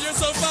 Obama, you're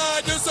so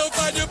fine. You're so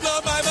fine. You blow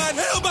my mind.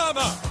 Hey,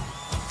 Obama.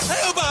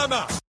 Hey,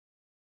 Obama.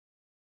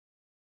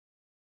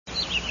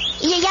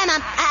 Yeah,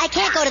 Mom, I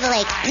can't go to the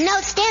lake.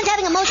 No, Stan's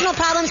having emotional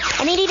problems,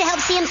 and they need to help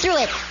see him through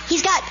it.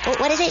 He's got,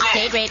 what is it?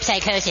 Date rape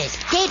psychosis.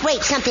 Date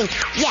rape something.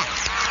 Yeah.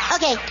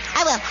 Okay,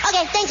 I will.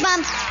 Okay, thanks,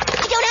 Mom.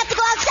 I don't have to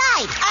go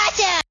outside.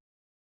 Awesome.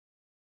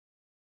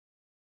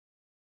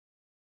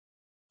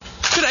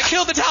 Should I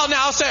kill the towel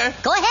now, sir?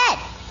 Go ahead.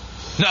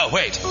 No,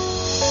 wait.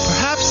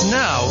 Perhaps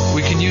now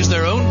we can use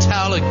their own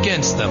towel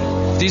against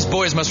them. These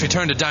boys must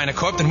return to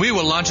Dynacorp, then we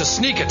will launch a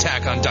sneak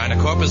attack on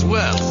Dynacorp as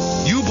well.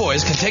 You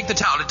boys can take the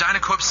towel to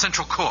Dynacorp's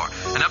central core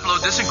and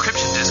upload this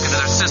encryption disk into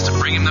their system,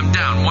 bringing them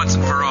down once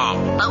and for all.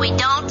 But we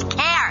don't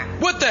care.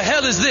 What the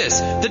hell is this?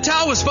 The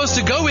towel was supposed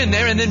to go in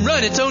there and then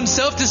run its own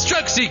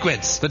self-destruct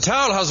sequence. The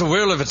towel has a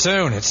will of its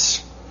own.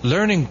 It's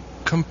learning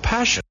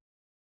compassion.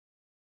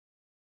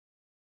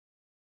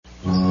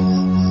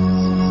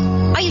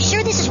 Are you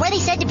sure this is where they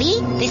said to be?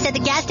 They said the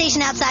gas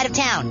station outside of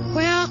town.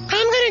 Well, I'm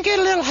gonna get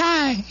a little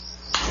high.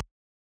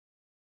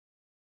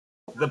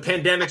 The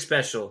Pandemic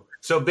Special.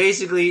 So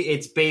basically,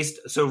 it's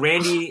based. So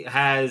Randy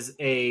has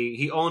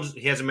he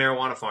has a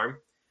marijuana farm,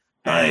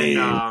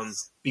 and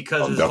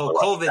because of this whole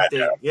COVID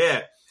thing,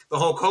 the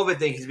whole COVID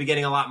thing, he's been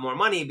getting a lot more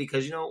money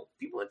because, you know,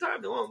 people in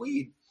time, they want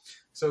weed.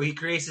 So he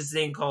creates this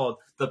thing called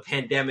the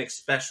Pandemic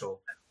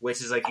Special,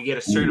 which is like you get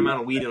a certain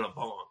amount of weed in a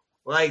bong.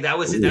 Like that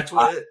was it. That's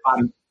what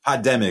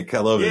Pandemic. I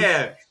love it.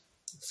 Yeah.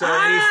 So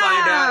then you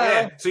find out.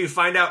 Yeah. So you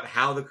find out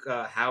how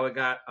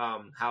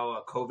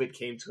how COVID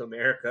came to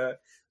America.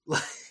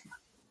 I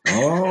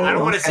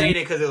don't want to say it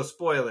because it'll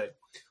spoil it,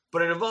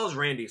 but it involves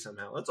Randy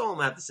somehow. That's all I'm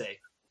gonna have to say.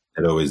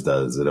 It always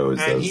does. It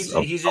always and does. He's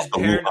just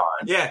paranoid.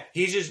 Yeah,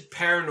 he's just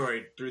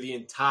paranoid through the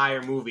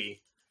entire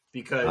movie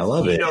because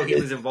he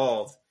was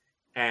involved.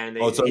 And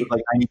so it was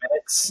like 90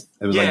 minutes.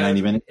 It was like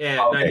 90 minutes. Yeah,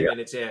 90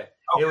 minutes. Yeah,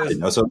 it was. So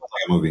it was like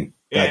a movie.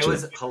 Yeah, Gotcha. it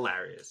was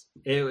hilarious.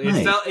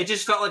 It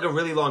just felt like a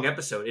really long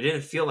episode. It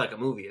didn't feel like a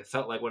movie. It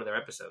felt like one of their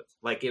episodes.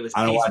 Like it was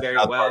paced very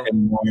well.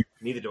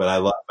 Neither do I. But I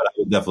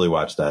would definitely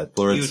watch that.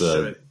 Florence.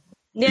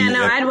 Yeah,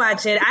 no, I'd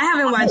watch it. I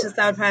haven't watched a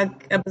South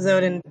Park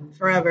episode in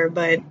forever,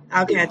 but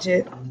I'll catch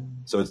it.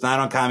 So it's not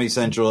on Comedy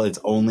Central. It's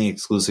only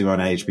exclusive on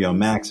HBO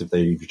Max if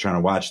you're trying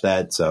to watch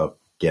that. So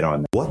get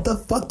on that. What the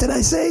fuck did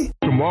I say?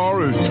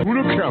 Tomorrow is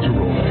tuna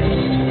casserole.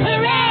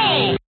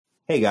 Hooray!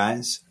 Hey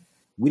guys,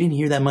 we didn't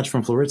hear that much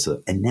from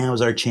Floritza, and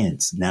now's our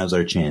chance.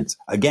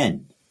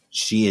 Again,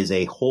 she is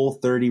a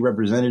Whole30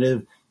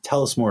 representative.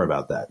 Tell us more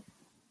about that.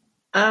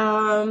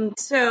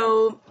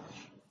 So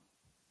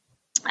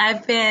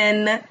I've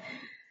been,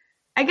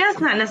 I guess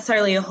not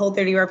necessarily a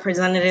Whole30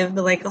 representative,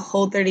 but like a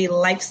Whole30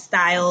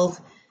 lifestyle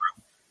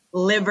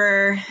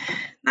liver,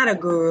 not a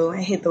guru.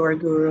 I hate the word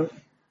guru.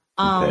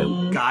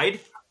 Guide?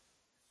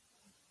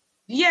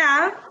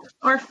 Yeah,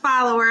 or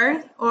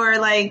follower, or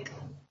like,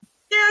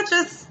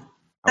 just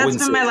that's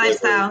been my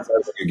lifestyle. Like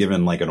you're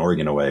giving like an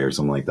organ away or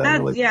something like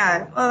that. Like,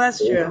 that's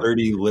true.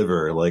 Whole30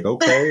 liver, like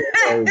okay.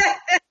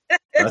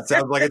 That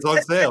sounds like it's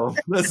on sale.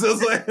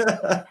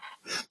 That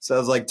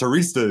sounds like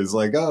Teresa is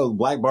like,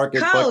 black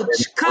market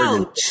coach,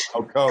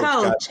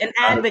 gotcha. an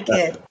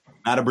advocate.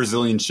 Not a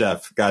Brazilian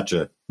chef.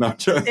 Gotcha.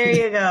 There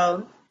you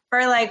go.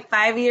 For like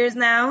 5 years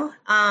now.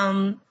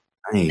 Nice.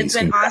 It's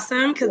been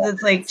awesome because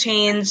it's like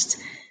changed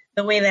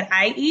the way that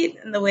I eat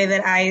and the way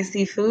that I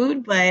see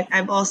food. But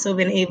I've also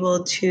been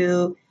able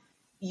to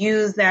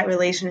use that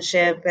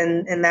relationship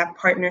and that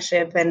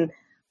partnership and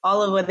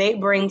all of what they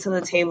bring to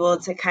the table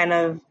to kind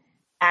of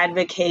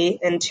advocate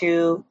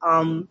into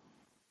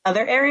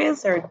other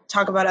areas or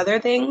talk about other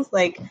things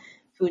like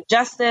food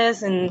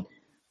justice and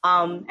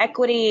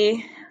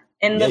equity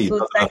in the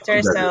food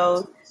sector.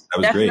 So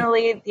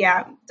definitely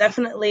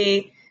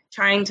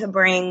trying to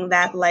bring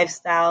that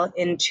lifestyle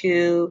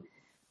into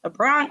the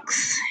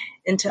Bronx,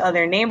 into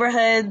other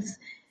neighborhoods.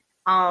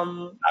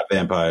 Not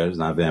vampires.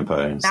 The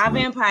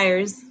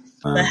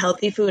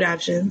healthy food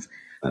options.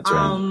 That's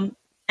right.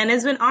 And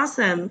it's been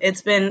awesome.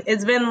 It's been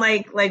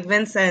like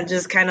Vincent,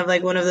 just kind of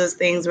like one of those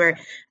things where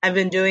I've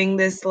been doing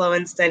this slow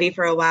and steady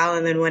for a while,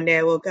 and then one day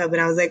I woke up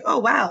and I was like, oh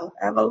wow,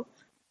 I have a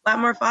lot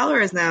more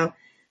followers now.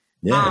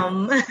 Yeah.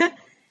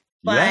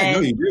 No,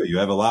 you do. You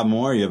have a lot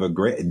more. You have a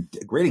great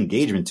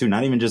engagement too.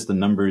 Not even just the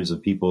numbers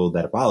of people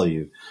that follow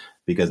you,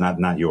 because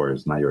not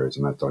yours. I'm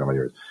not talking about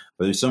yours.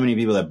 But there's so many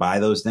people that buy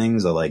those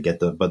things that like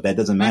but that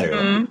doesn't matter.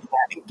 Mm-hmm. Like, you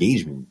have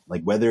engagement,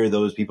 like whether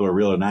those people are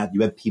real or not.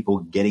 You have people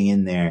getting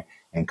in there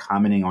and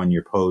commenting on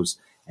your posts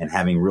and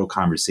having real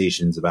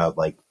conversations about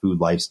like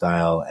food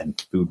lifestyle and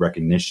food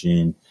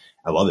recognition.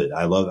 I love it.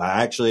 I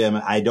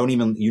don't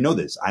even,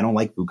 this. I don't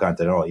like food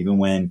content at all. Even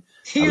when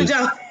you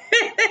don't.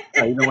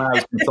 Even when I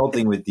was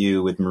consulting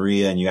with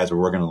Maria and you guys were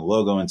working on the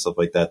logo and stuff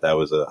like that, that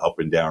was a up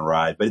and down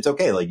ride, but it's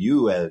okay. Like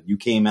you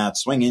came out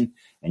swinging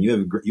and you have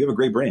a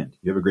great brand.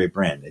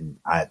 And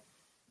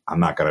I'm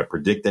not going to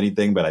predict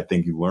anything, but I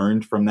think you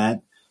learned from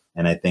that.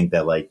 And I think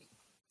that like,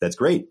 that's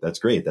great.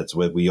 That's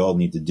what we all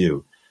need to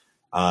do.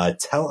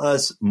 Tell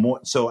us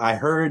more. So I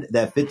heard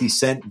that 50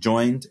 Cent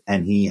joined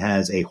and he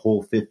has a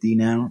Whole50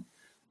 now.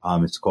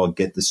 It's called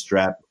Get the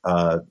Strap.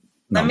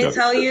 Let me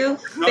tell you,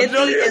 50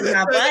 is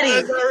my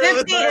buddy.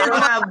 50 is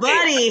my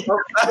buddy. Of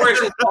course,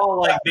 it's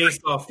all like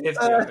based off 50.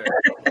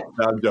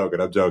 No, I'm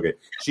joking.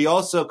 She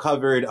also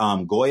covered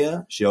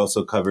Goya. She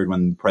also covered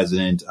when the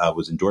president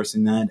was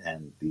endorsing that,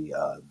 and the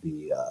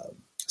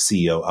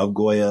CEO of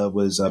Goya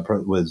was.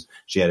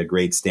 She had a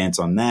great stance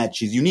on that.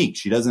 She's unique.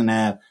 She has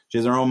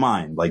her own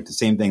mind. Like the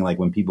same thing. Like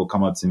when people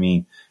come up to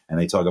me and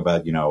they talk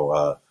about,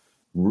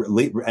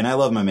 and I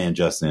love my man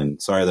Justin.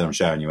 Sorry that I'm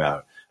shouting you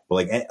out.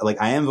 But like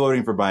I am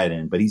voting for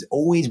Biden, but he's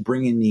always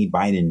bringing me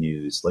Biden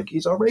news. Like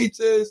he's a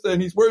racist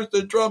and he's worse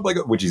than Trump,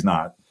 which he's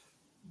not.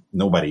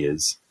 Nobody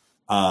is.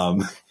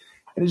 And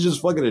it's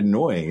just fucking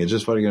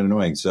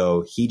annoying.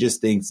 So he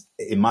just thinks,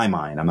 in my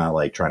mind, I'm not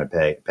like trying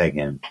to peg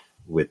him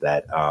with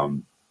that.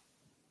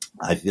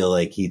 I feel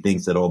like he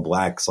thinks that all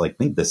blacks like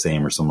think the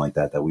same or something like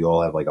that, that we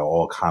all have like an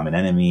all common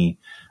enemy.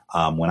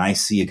 When I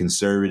see a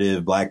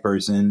conservative black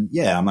person,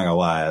 I'm not gonna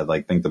lie, I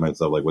like think to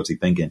myself, like, what's he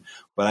thinking?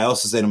 But I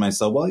also say to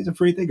myself, well, he's a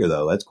free thinker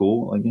though. That's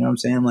cool. Like, you know what I'm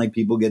saying? Like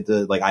people get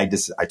to like, I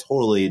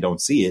totally don't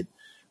see it,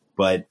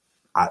 but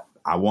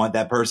I want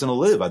that person to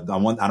live. I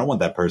don't want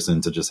that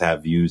person to just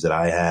have views that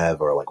I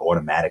have or like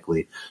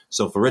automatically.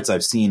 So Fritz,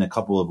 I've seen a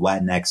couple of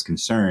Latinx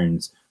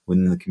concerns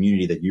within the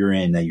community that you're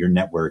in, that your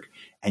network,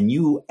 and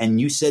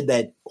you said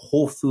that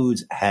Whole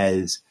Foods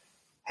has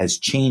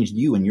changed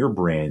you and your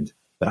brand.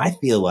 But I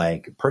feel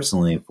like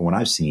personally, from what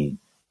I've seen,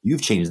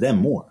 you've changed them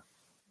more.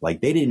 Like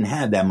they didn't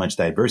have that much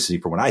diversity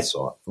from what I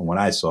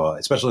saw,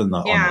 especially on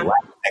the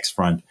Latinx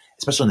front,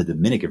 especially on the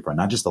Dominican front,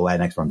 not just the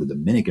Latinx front, the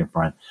Dominican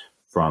front,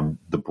 from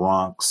the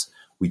Bronx.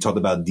 We talked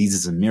about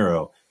Jesus and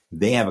Miro.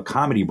 They have a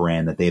comedy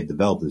brand that they've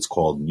developed. It's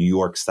called New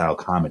York style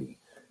comedy.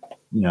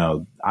 You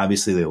know,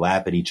 obviously they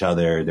laugh at each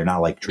other. They're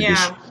not like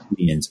traditional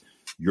comedians.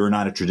 You're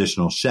not a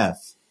traditional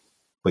chef,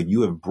 but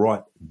you have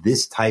brought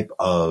this type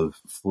of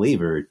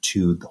flavor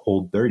to the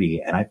Hold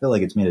 30, and I feel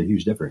like it's made a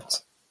huge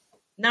difference.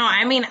 No,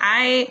 I mean,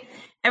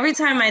 every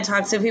time I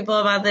talk to people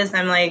about this,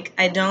 I'm like,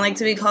 I don't like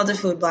to be called a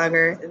food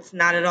blogger. It's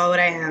not at all what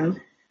I am.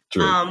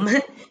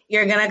 True.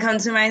 You're gonna come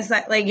to my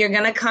site, like you're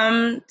gonna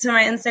come to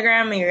my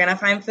Instagram, and you're gonna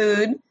find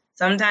food.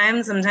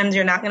 Sometimes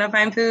you're not gonna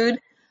find food.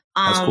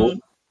 That's cool.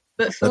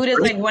 But food is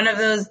like one of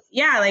those,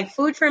 like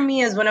food for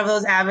me is one of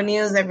those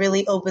avenues that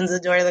really opens the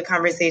door to the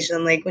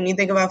conversation. Like when you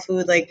think about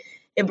food, like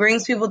it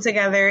brings people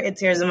together, it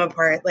tears them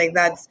apart. Like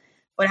that's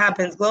what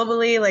happens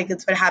globally. Like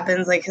it's what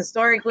happens like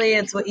historically.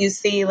 It's what you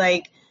see.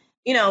 Like,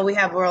 you know, we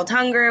have world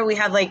hunger. We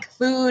have like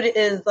food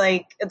is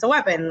like, it's a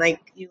weapon. Like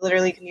you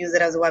literally can use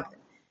it as a weapon.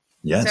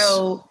 Yes.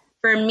 So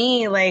for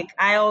me, like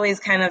I always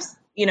kind of,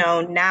 you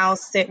know, now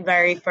sit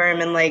very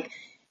firm and like,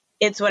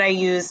 it's what I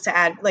use to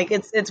add, like,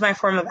 it's my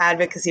form of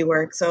advocacy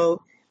work.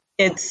 So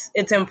it's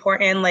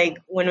important. Like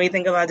when we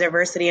think about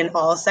diversity in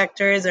all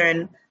sectors or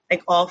in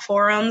like all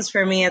forums,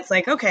 for me, it's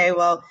like, okay,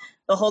 well,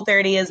 the Whole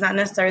 30 is not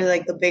necessarily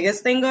like the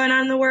biggest thing going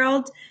on in the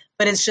world,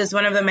 but it's just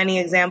one of the many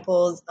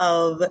examples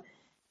of the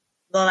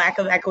lack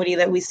of equity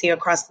that we see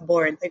across the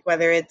board. Like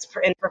whether it's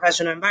in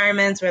professional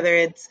environments, whether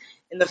it's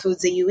in the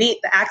foods that you eat,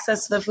 the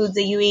access to the foods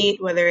that you eat,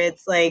 whether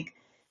it's like,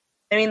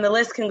 I mean, the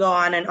list can go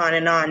on and on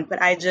and on, but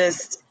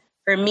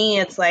for me,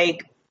 it's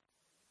like,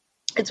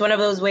 it's one of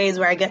those ways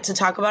where I get to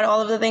talk about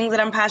all of the things that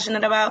I'm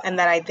passionate about and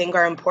that I think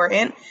are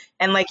important.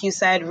 And like you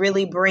said,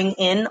 really bring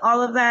in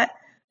all of that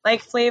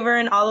like flavor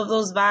and all of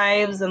those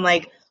vibes and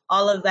like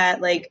all of that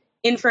like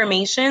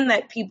information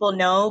that people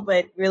know,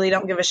 but really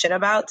don't give a shit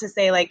about, to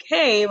say like,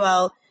 hey,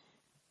 well,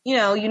 you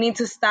know, you need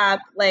to stop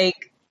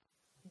like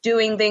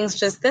doing things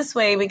just this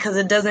way because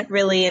it doesn't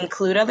really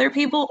include other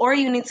people, or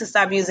you need to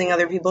stop using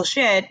other people's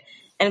shit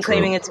and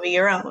claiming it to be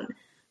your own.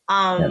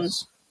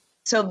 Yes.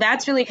 So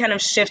that's really kind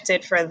of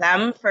shifted for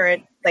them for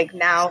like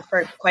now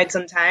for quite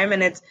some time.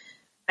 And it's,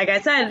 like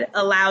I said,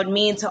 allowed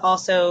me to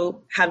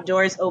also have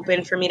doors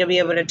open for me to be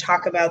able to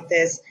talk about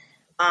this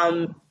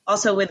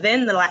also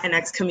within the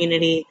Latinx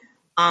community.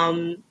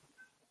 And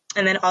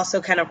then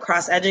also kind of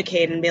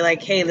cross-educate and be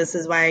like, hey, this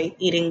is why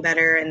eating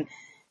better and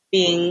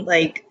being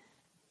like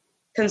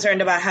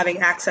concerned about having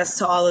access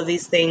to all of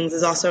these things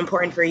is also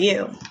important for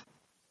you.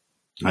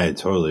 I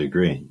totally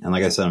agree. And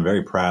like I said, I'm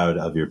very proud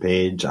of your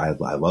page. I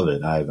love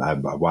it. I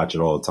watch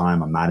it all the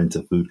time. I'm not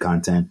into food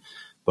content,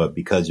 but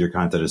because your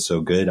content is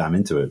so good, I'm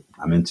into it.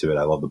 I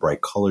love the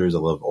bright colors. I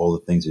love all the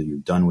things that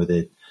you've done with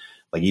it.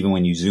 Like even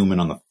when you zoom in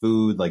on the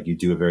food, like you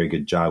do a very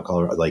good job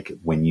color, like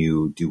when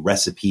you do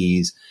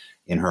recipes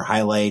in her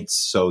highlights.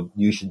 So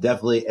you should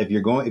definitely, if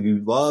you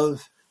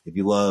love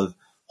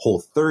Whole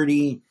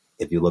 30,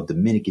 if you love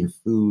Dominican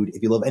food,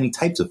 if you love any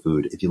types of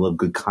food, if you love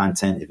good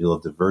content, if you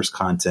love diverse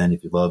content,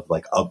 if you love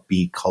like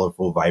upbeat,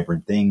 colorful,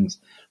 vibrant things,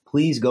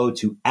 please go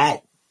to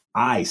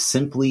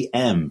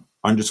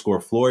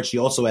 @ISimplyM_Floor. She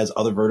also has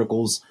other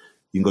verticals.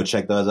 You can go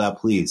check those out.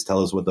 Please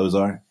tell us what those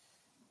are.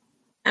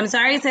 I'm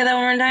sorry, say that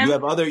one more time. You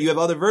have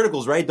other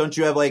verticals, right? Don't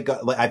you have like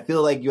I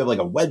feel like you have like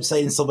a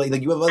website and stuff like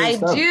you have other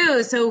stuff. I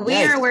do. So we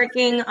are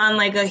working on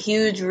like a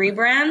huge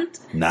rebrand.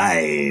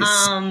 Nice.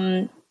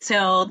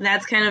 So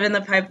that's kind of in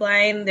the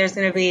pipeline. There's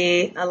going to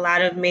be a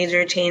lot of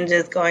major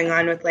changes going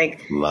on with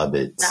like love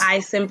it. The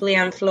I Simply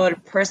Am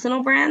Flawed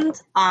personal brand.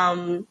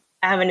 I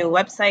have a new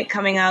website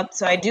coming up.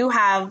 So I do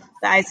have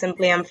the I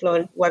Simply Am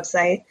Flawed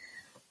website.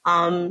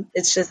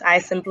 It's just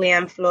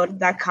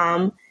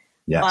isimplyamflawed.com.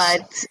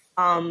 Yes.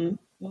 But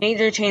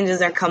major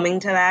changes are coming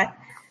to that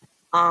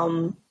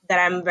I'm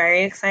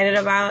very excited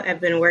about. I've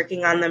been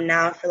working on them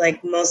now for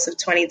like most of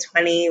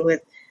 2020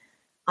 with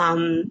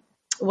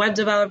web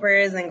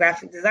developers and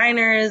graphic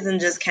designers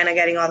and just kind of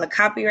getting all the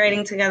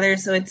copywriting together.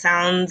 So it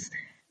sounds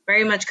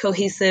very much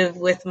cohesive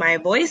with my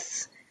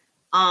voice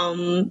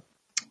and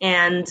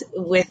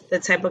with the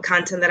type of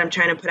content that I'm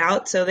trying to put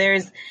out. So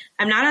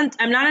I'm not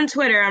on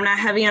Twitter. I'm not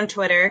heavy on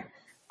Twitter.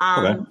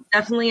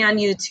 Definitely on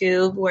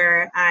YouTube,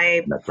 where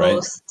I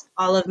post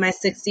all of my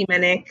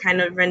 60-minute kind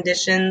of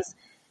renditions.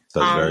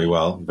 Does very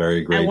well.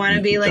 Very great. I want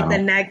to be like the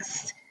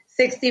next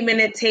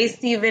 60-minute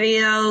tasty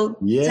video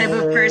type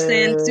of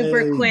person,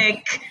 super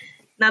quick,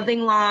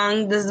 nothing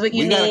long. This is what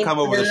you need. We got to come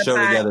over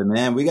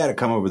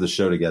the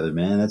show together,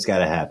 man. That's got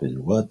to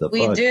happen. What the fuck?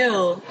 We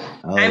do.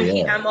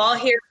 I'm all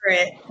here for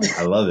it.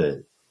 I love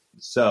it.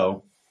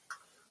 So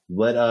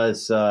let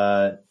us just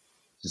a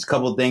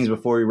couple of things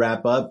before we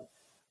wrap up.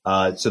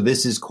 So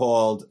this is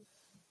called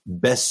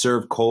Best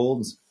Served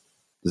Cold.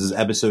 This is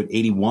episode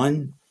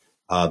 81.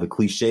 The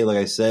cliche, like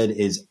I said,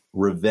 is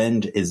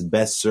revenge is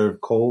best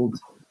served cold.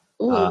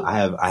 I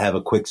have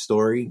a quick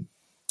story.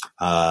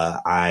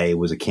 I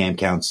was a camp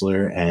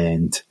counselor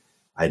and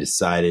I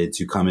decided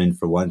to come in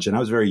for lunch, and I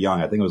was very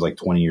young. I think I was like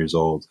 20 years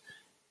old.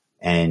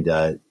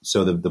 And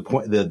so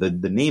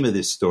the name of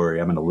this story,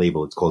 I'm going to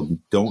label. It's called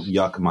 "Don't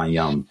Yuck My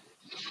Yum."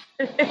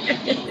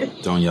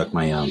 Don't yuck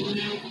my yum.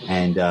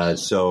 And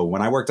so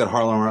when I worked at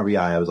Harlem RBI,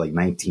 I was like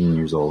 19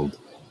 years old,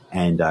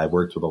 and I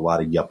worked with a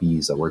lot of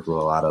yuppies. I worked with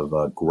a lot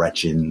of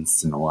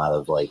Gretchens and a lot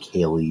of like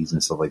Haleys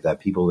and stuff like that.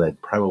 People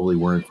that probably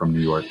weren't from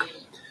New York.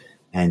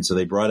 And so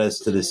they brought us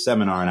to this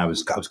seminar, and I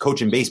was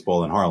coaching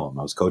baseball in Harlem.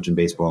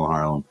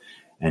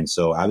 And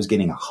so I was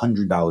getting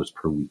 $100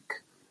 per week.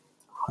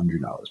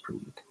 $100 per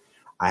week.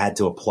 I had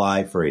to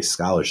apply for a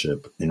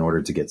scholarship in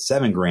order to get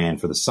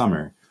 $7,000 for the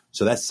summer.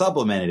 So that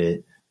supplemented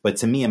it. But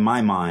to me, in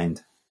my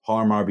mind,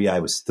 Harlem RBI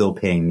was still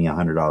paying me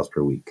 $100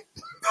 per week.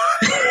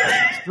 Just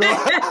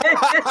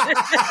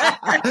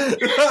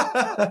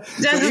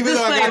even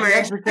though I got the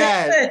extra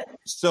cash.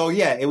 So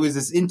yeah, it was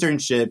this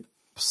internship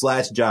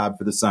 / job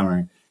for the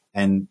summer.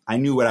 And I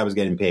knew what I was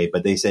getting paid,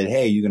 but they said,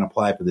 "Hey, you can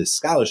apply for this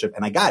scholarship."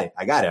 And I got it.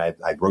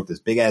 I wrote this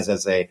big ass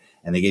essay,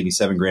 and they gave me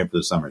 $7,000 for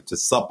the summer to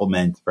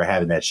supplement for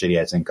having that shitty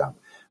ass income.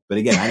 But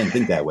again, I didn't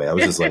think that way. I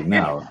was just like,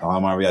 no,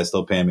 Harlem RBI is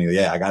still paying me.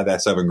 Yeah, I got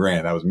that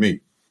 $7,000. That was me.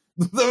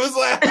 So it was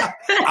like,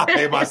 I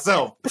pay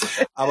myself.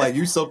 I'm like,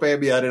 you still paying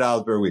me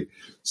 $100 per week.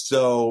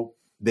 So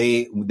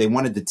they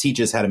wanted to teach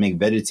us how to make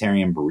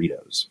vegetarian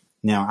burritos.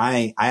 Now,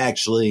 I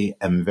actually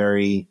am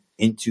very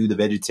into the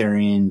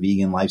vegetarian,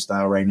 vegan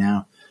lifestyle right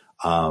now.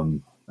 I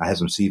have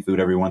some seafood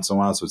every once in a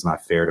while, so it's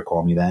not fair to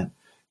call me that.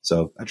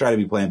 So I try to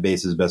be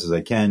plant-based as best as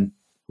I can.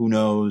 Who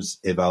knows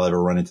if I'll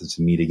ever run into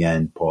some meat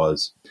again?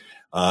 Pause.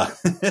 I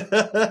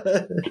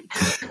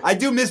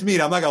do miss meat.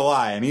 I'm not gonna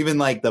lie. And even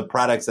like the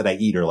products that I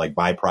eat are like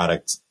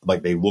byproducts,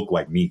 like they look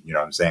like meat. You know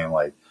what I'm saying?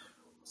 Like,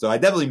 so I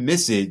definitely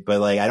miss it,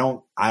 but like I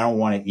don't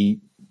want to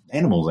eat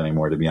animals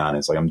anymore. To be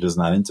honest, like I'm just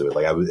not into it.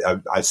 Like I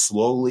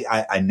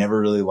never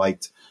really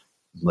liked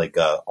like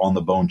on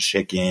the bone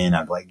chicken.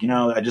 I'm like,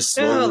 I just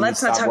slowly. Ooh,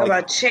 let's not talk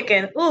about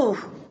chicken. Ooh.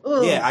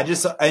 Yeah,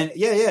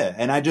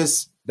 and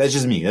that's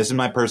just me. This is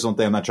my personal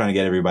thing. I'm not trying to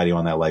get everybody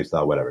on that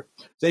lifestyle, whatever.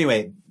 So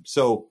anyway,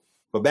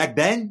 but back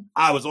then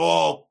I was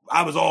all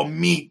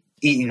meat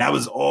eating. I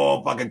was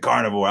all fucking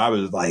carnivore. I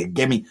was like,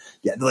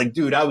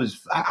 dude, I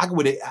was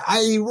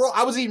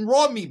eating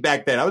raw meat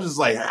back then. I was just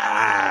like,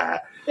 right.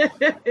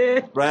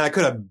 I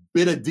could have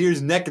bit a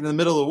deer's neck in the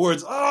middle of the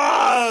woods.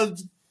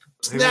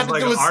 Snap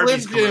into a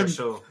Slim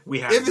Jim.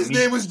 If his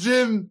name was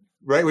Jim,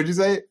 right? What'd you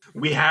say?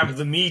 We have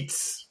the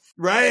meats.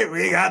 Right,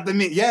 we got the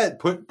meat. Yeah,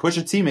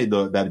 Pusha T made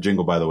that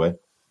jingle, by the way.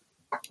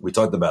 We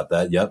talked about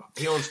that. Yep.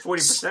 He owns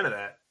 40% of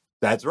that.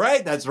 That's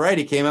right.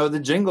 He came out with the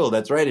jingle.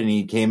 That's right, and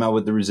he came out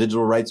with the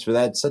residual rights for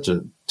that. Such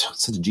a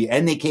G.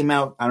 And they came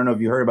out. I don't know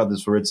if you heard about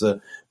this,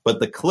 Faritza, but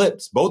the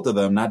clips, both of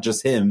them, not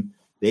just him,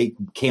 they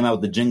came out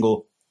with the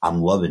jingle.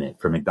 I'm loving it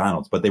for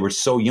McDonald's, but they were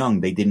so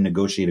young they didn't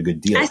negotiate a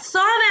good deal. I saw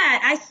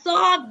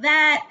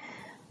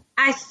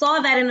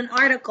that in an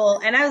article,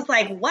 and I was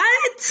like,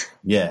 "What?"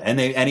 Yeah, and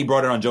he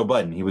brought it on Joe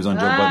Budden. He was on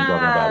Joe Budden talking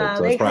about it.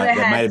 So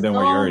that might have been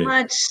where you heard it. So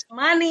much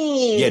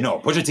money. Yeah, no,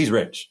 Pusha T's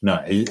rich. No,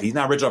 he's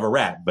not rich off a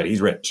rap, but he's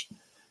rich.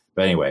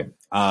 But anyway,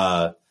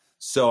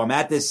 so I'm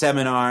at this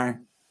seminar,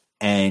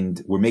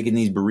 and we're making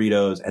these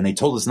burritos, and they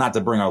told us not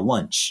to bring our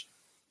lunch.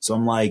 So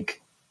I'm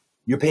like,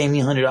 "You're paying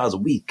me $100 a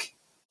week.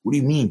 What do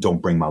you mean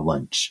don't bring my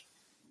lunch?"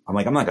 I'm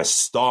like, I'm not going to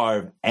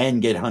starve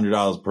and get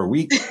 $100 per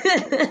week.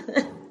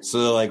 So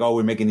they're like, "Oh,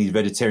 we're making these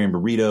vegetarian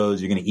burritos.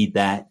 You're going to eat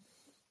that."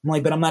 I'm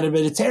like, "But I'm not a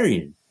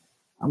vegetarian."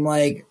 I'm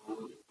like,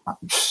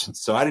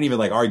 so I didn't even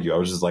like argue. I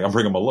was just like, I'm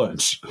bringing my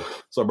lunch.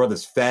 So I brought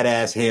this fat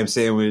ass ham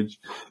sandwich.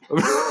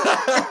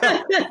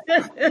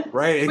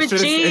 Right?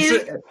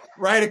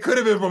 It could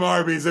have been from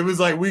Arby's. It was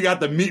like, we got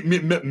the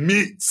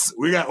meats.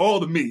 We got all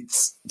the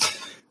meats.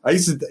 I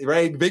used to,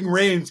 right? Big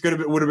Range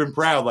would have been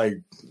proud. Like,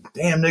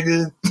 damn,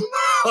 nigga.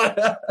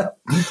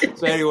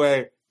 So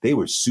anyway, they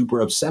were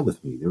super upset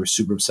with me.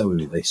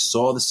 They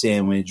saw the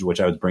sandwich, which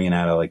I was bringing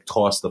out. I like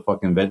tossed the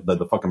fucking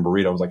the fucking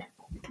burrito. I was like,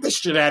 "Get this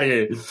shit out of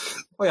here."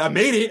 Like, I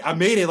made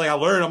it. Like, I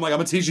learned. I'm like, I'm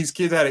going to teach these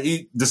kids how to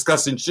eat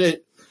disgusting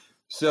shit.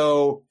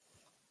 So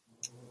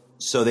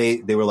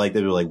they were like,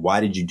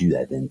 "Why did you do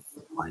that then?"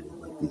 Why did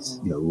like these,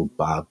 little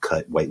bob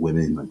cut white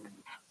women, like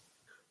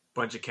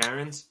bunch of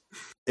Karens?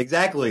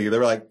 Exactly. They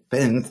were like,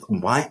 "Ben,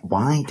 why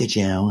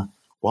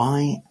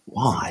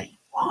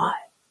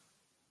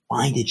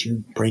did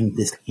you bring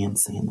this ham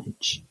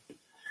sandwich?"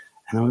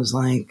 And I was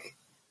like,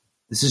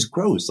 this is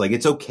gross. Like,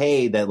 it's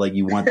okay that like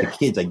you want the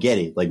kids. I get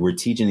it. Like, we're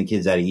teaching the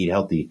kids how to eat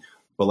healthy.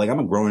 But like, I'm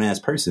a grown ass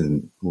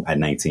person at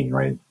 19,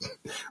 right?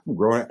 I'm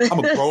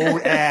a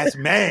grown ass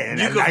man.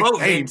 You can vote,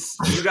 Vince.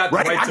 You got the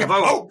right to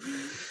vote.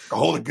 can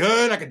hold a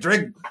gun. I can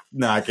drink.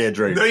 No, I can't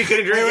drink. No, you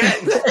couldn't drink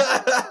it.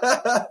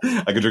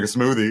 I could drink a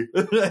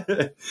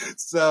smoothie.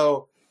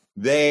 So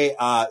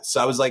I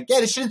was like,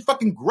 yeah, this shit is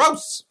fucking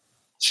gross.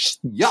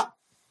 Yuck.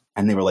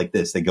 And they were like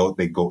this. They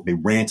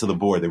ran to the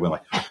board. They went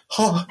like,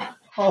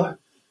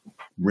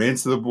 ran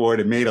to the board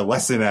and made a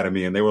lesson out of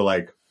me. And they were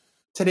like,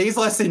 today's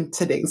lesson.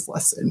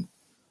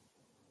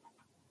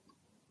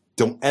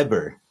 Don't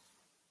ever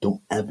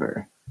yuck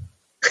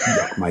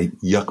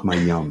my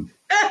yum.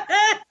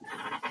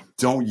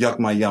 Don't yuck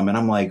my yum. And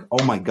I'm like,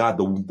 oh my God,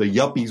 the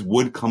yuppies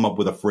would come up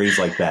with a phrase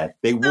like that.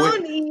 They would.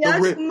 Don't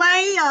yuck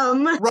my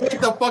yum. Right?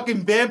 The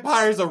fucking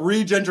vampires of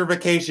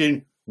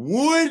regentrification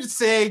would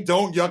say,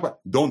 don't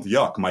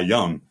yuck my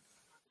yum.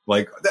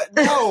 Like,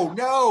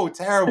 no,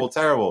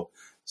 terrible.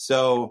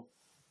 So,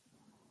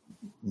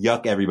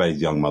 yuck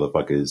everybody's young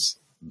motherfuckers.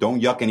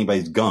 Don't yuck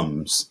anybody's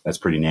gums. That's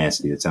pretty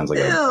nasty. It sounds like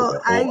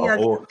I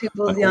yuck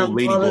people's yum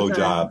lady all the blow time.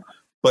 job.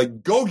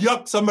 But go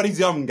yuck somebody's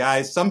yum,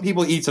 guys. Some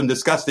people eat some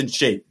disgusting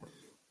shit.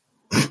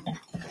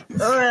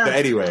 But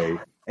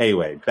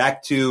anyway,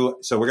 back to,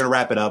 so we're going to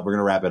wrap it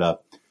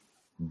up.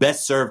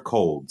 Best served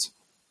colds.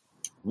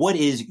 What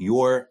is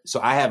so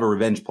I have a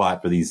revenge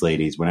plot for these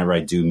ladies whenever I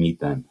do meet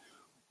them.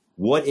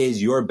 What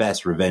is your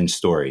best revenge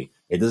story?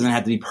 It doesn't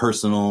have to be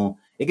personal.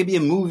 It could be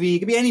a movie. It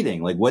could be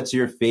anything. Like, what's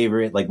your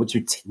favorite? Like, what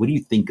do you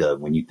think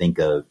of when you think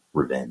of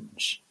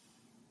revenge?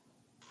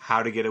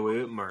 How to Get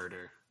Away with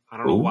Murder. I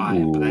don't know why,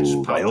 but that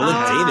just popped Viola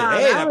Davis.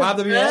 Hey, that popped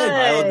up in your head.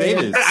 Viola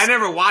Davis. I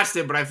never watched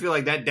it, but I feel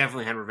like that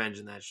definitely had revenge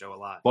in that show a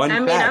lot. Fun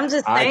fact, I'm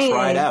just saying.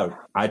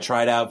 I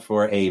tried out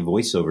for a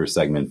voiceover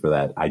segment for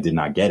that. I did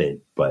not get it,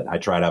 but I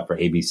tried out for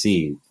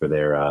ABC for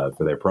their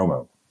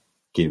promo.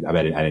 I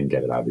didn't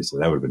get it,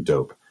 obviously. That would have been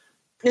dope.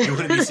 You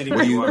wouldn't be sitting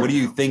What do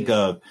you think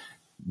of?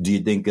 Do you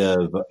think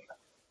of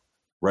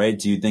viola?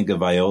 Do you think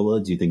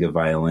of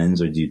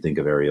violins, or do you think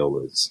of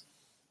areolas?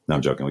 No,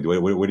 I'm joking.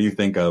 What do you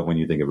think of when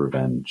you think of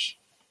revenge?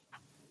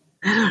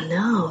 I don't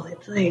know.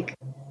 It's like,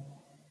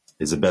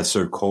 is it best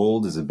served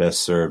cold? Is it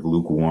best served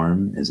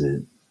lukewarm? Is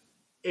it?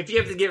 If you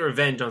have to get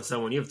revenge on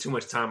someone, you have too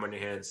much time on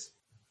your hands.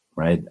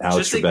 Right,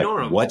 Alex Just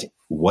ignore them.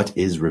 What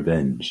is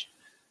revenge?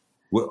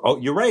 Well, oh,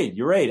 you're right.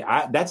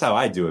 That's how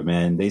I do it,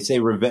 man. They say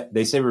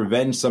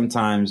revenge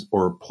sometimes,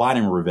 or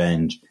plotting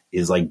revenge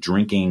is like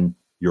drinking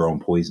your own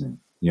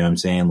poison. You know what I'm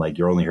saying? Like,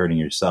 you're only hurting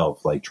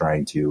yourself, like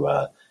trying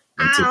to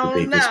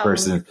anticipate this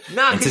person.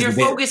 No, because you're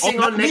focusing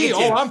on negative.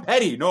 Oh, I'm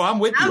petty. No, I'm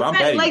with you. I'm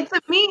petty. Like, to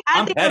me,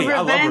 I'm petty.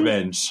 I love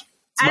revenge.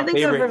 It's my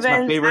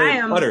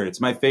favorite butter. It's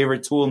my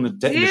favorite tool in the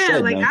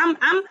shed, like, man.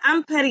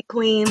 I'm petty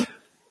queen.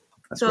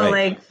 That's so right.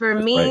 like, for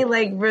That's me, right.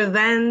 like,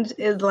 revenge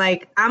is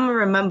like, I'm gonna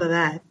remember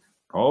that.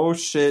 Oh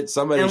shit!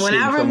 Somebody And when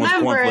shitting I someone's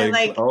remember, cornflakes.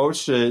 like- Oh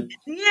shit!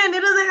 Yeah, and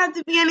it doesn't have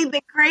to be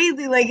anything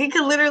crazy. Like, it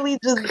could literally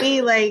just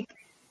be like,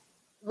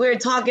 we're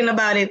talking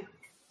about it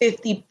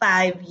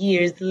 55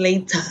 years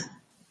later.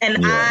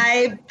 And Yeah.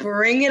 I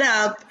bring it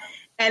up,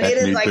 and That's it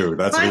is me like too.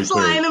 That's me too.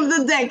 punchline of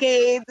the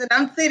decades, and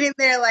I'm sitting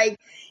there like,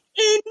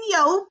 in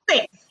your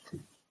face.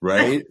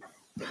 Right?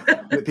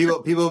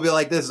 people will be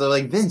like this. They're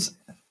like, Vince,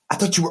 I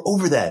thought you were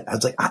over that. I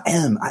was like, I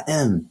am. I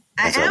am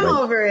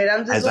over it.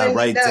 I'm just As I letting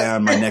write you know.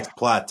 down my next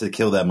plot to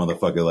kill that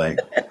motherfucker, like,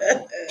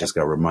 just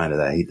got reminded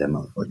that I hate that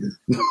motherfucker.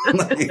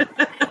 Like,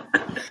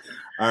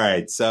 all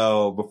right.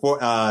 So before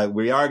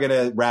we are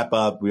gonna wrap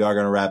up. We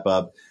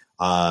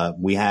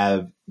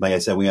have, like I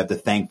said, we have to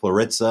thank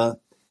Floritza,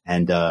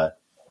 and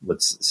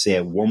let's say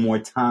it one more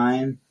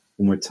time.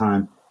 You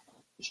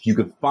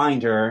can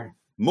find her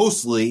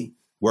mostly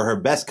where her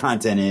best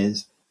content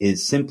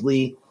is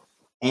simply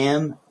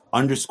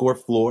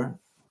am_floor.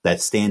 That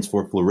stands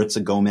for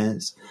Floritza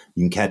Gomez.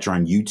 You can catch her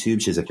on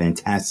YouTube. She has a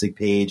fantastic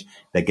page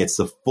that gets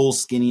the full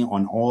skinny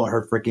on all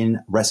her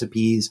freaking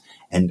recipes,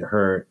 and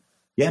her,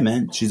 yeah,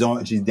 man, she's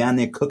down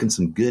there cooking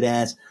some good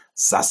ass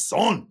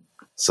sazon,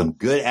 some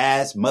good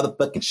ass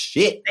motherfucking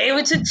shit. Say it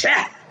with your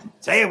chest.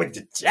 Say it with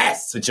your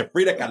chest, with your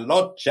Frida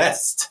Kahlo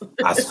chest.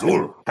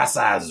 Azul,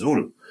 Casa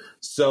Azul.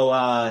 So,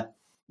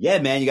 yeah,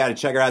 man, you got to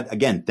check her out.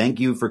 Again,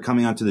 thank you for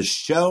coming onto the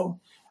show.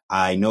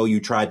 I know you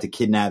tried to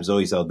kidnap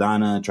Zoe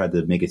Saldana, tried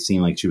to make it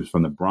seem like she was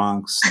from the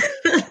Bronx.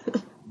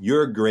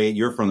 You're great.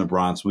 You're from the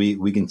Bronx.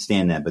 We can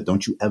stand that, but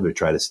don't you ever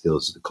try to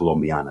steal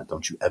Colombiana.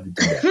 Don't you ever do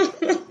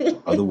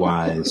that.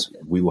 Otherwise,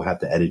 we will have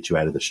to edit you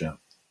out of the show.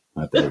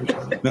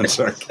 I'm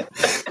sorry.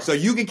 So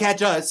you can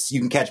catch us. You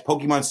can catch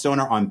Pokemon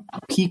Stoner on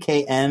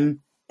PKMN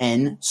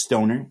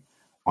Stoner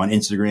on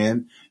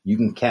Instagram. You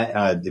can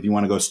if you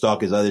want to go stalk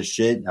his other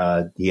shit.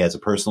 He has a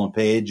personal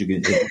page.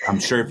 I'm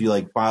sure if you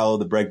like follow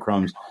the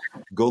breadcrumbs,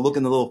 go look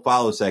in the little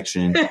follow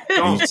section.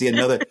 And you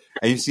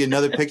see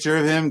another picture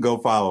of him. Go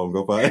follow him.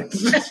 Go follow him.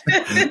 You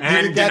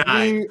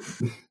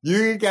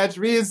can catch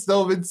me in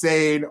Stillman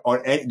Sane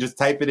on. Just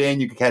type it in.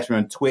 You can catch me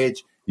on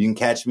Twitch. You can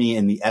catch me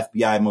in the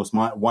FBI most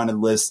wanted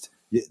list.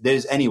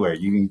 There's anywhere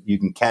you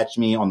can catch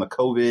me on the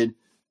COVID.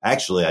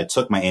 Actually, I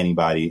took my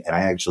antibody, and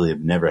I actually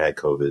have never had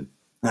COVID.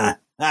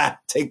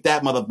 Take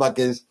that,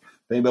 motherfuckers.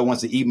 If anybody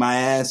wants to eat my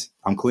ass,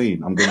 I'm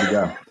clean. I'm good to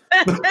go.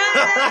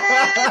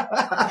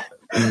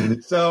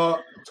 So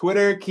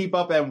Twitter, Keep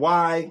Up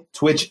NY.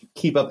 Twitch,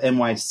 Keep Up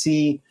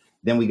NYC.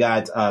 Then we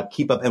got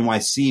Keep Up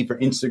NYC for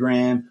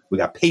Instagram. We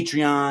got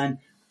Patreon.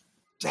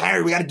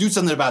 Harry, we got to do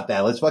something about that.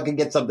 Let's fucking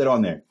get something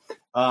on there.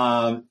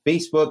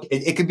 Facebook,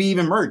 it could be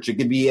even merch. It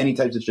could be any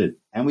types of shit.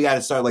 And we got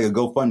to start like a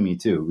GoFundMe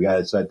too. We got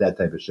to start that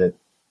type of shit.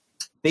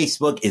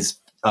 Facebook is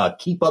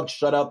Keep Up,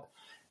 Shut Up.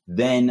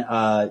 Then,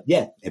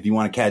 if you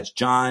want to catch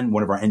John,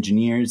 one of our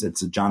engineers,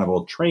 it's John of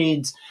All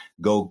Trades.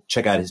 Go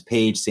check out his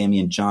page, Sammy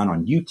and John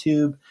on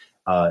YouTube.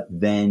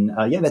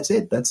 That's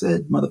it. That's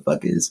it,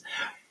 motherfuckers.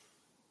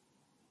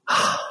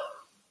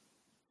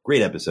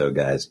 Great episode,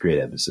 guys. Great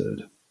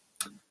episode.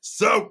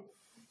 So,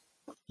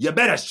 you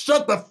better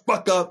shut the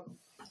fuck up,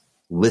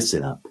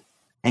 listen up,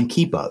 and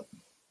keep up.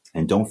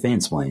 And don't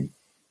fansplain.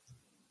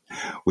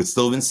 With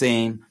Sylvan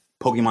Sane,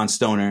 Pokemon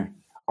Stoner,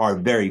 our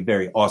very,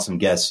 very awesome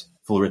guest,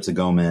 Floritza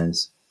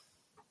Gomez.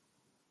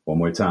 One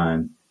more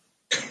time.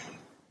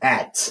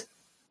 At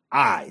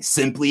I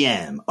simply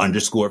am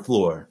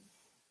 _floor.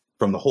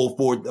 From the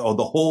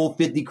whole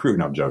 50 crew.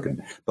 No, I'm joking.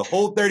 The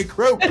whole 30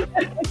 crew.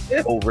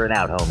 Over and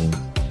out,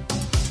 homie.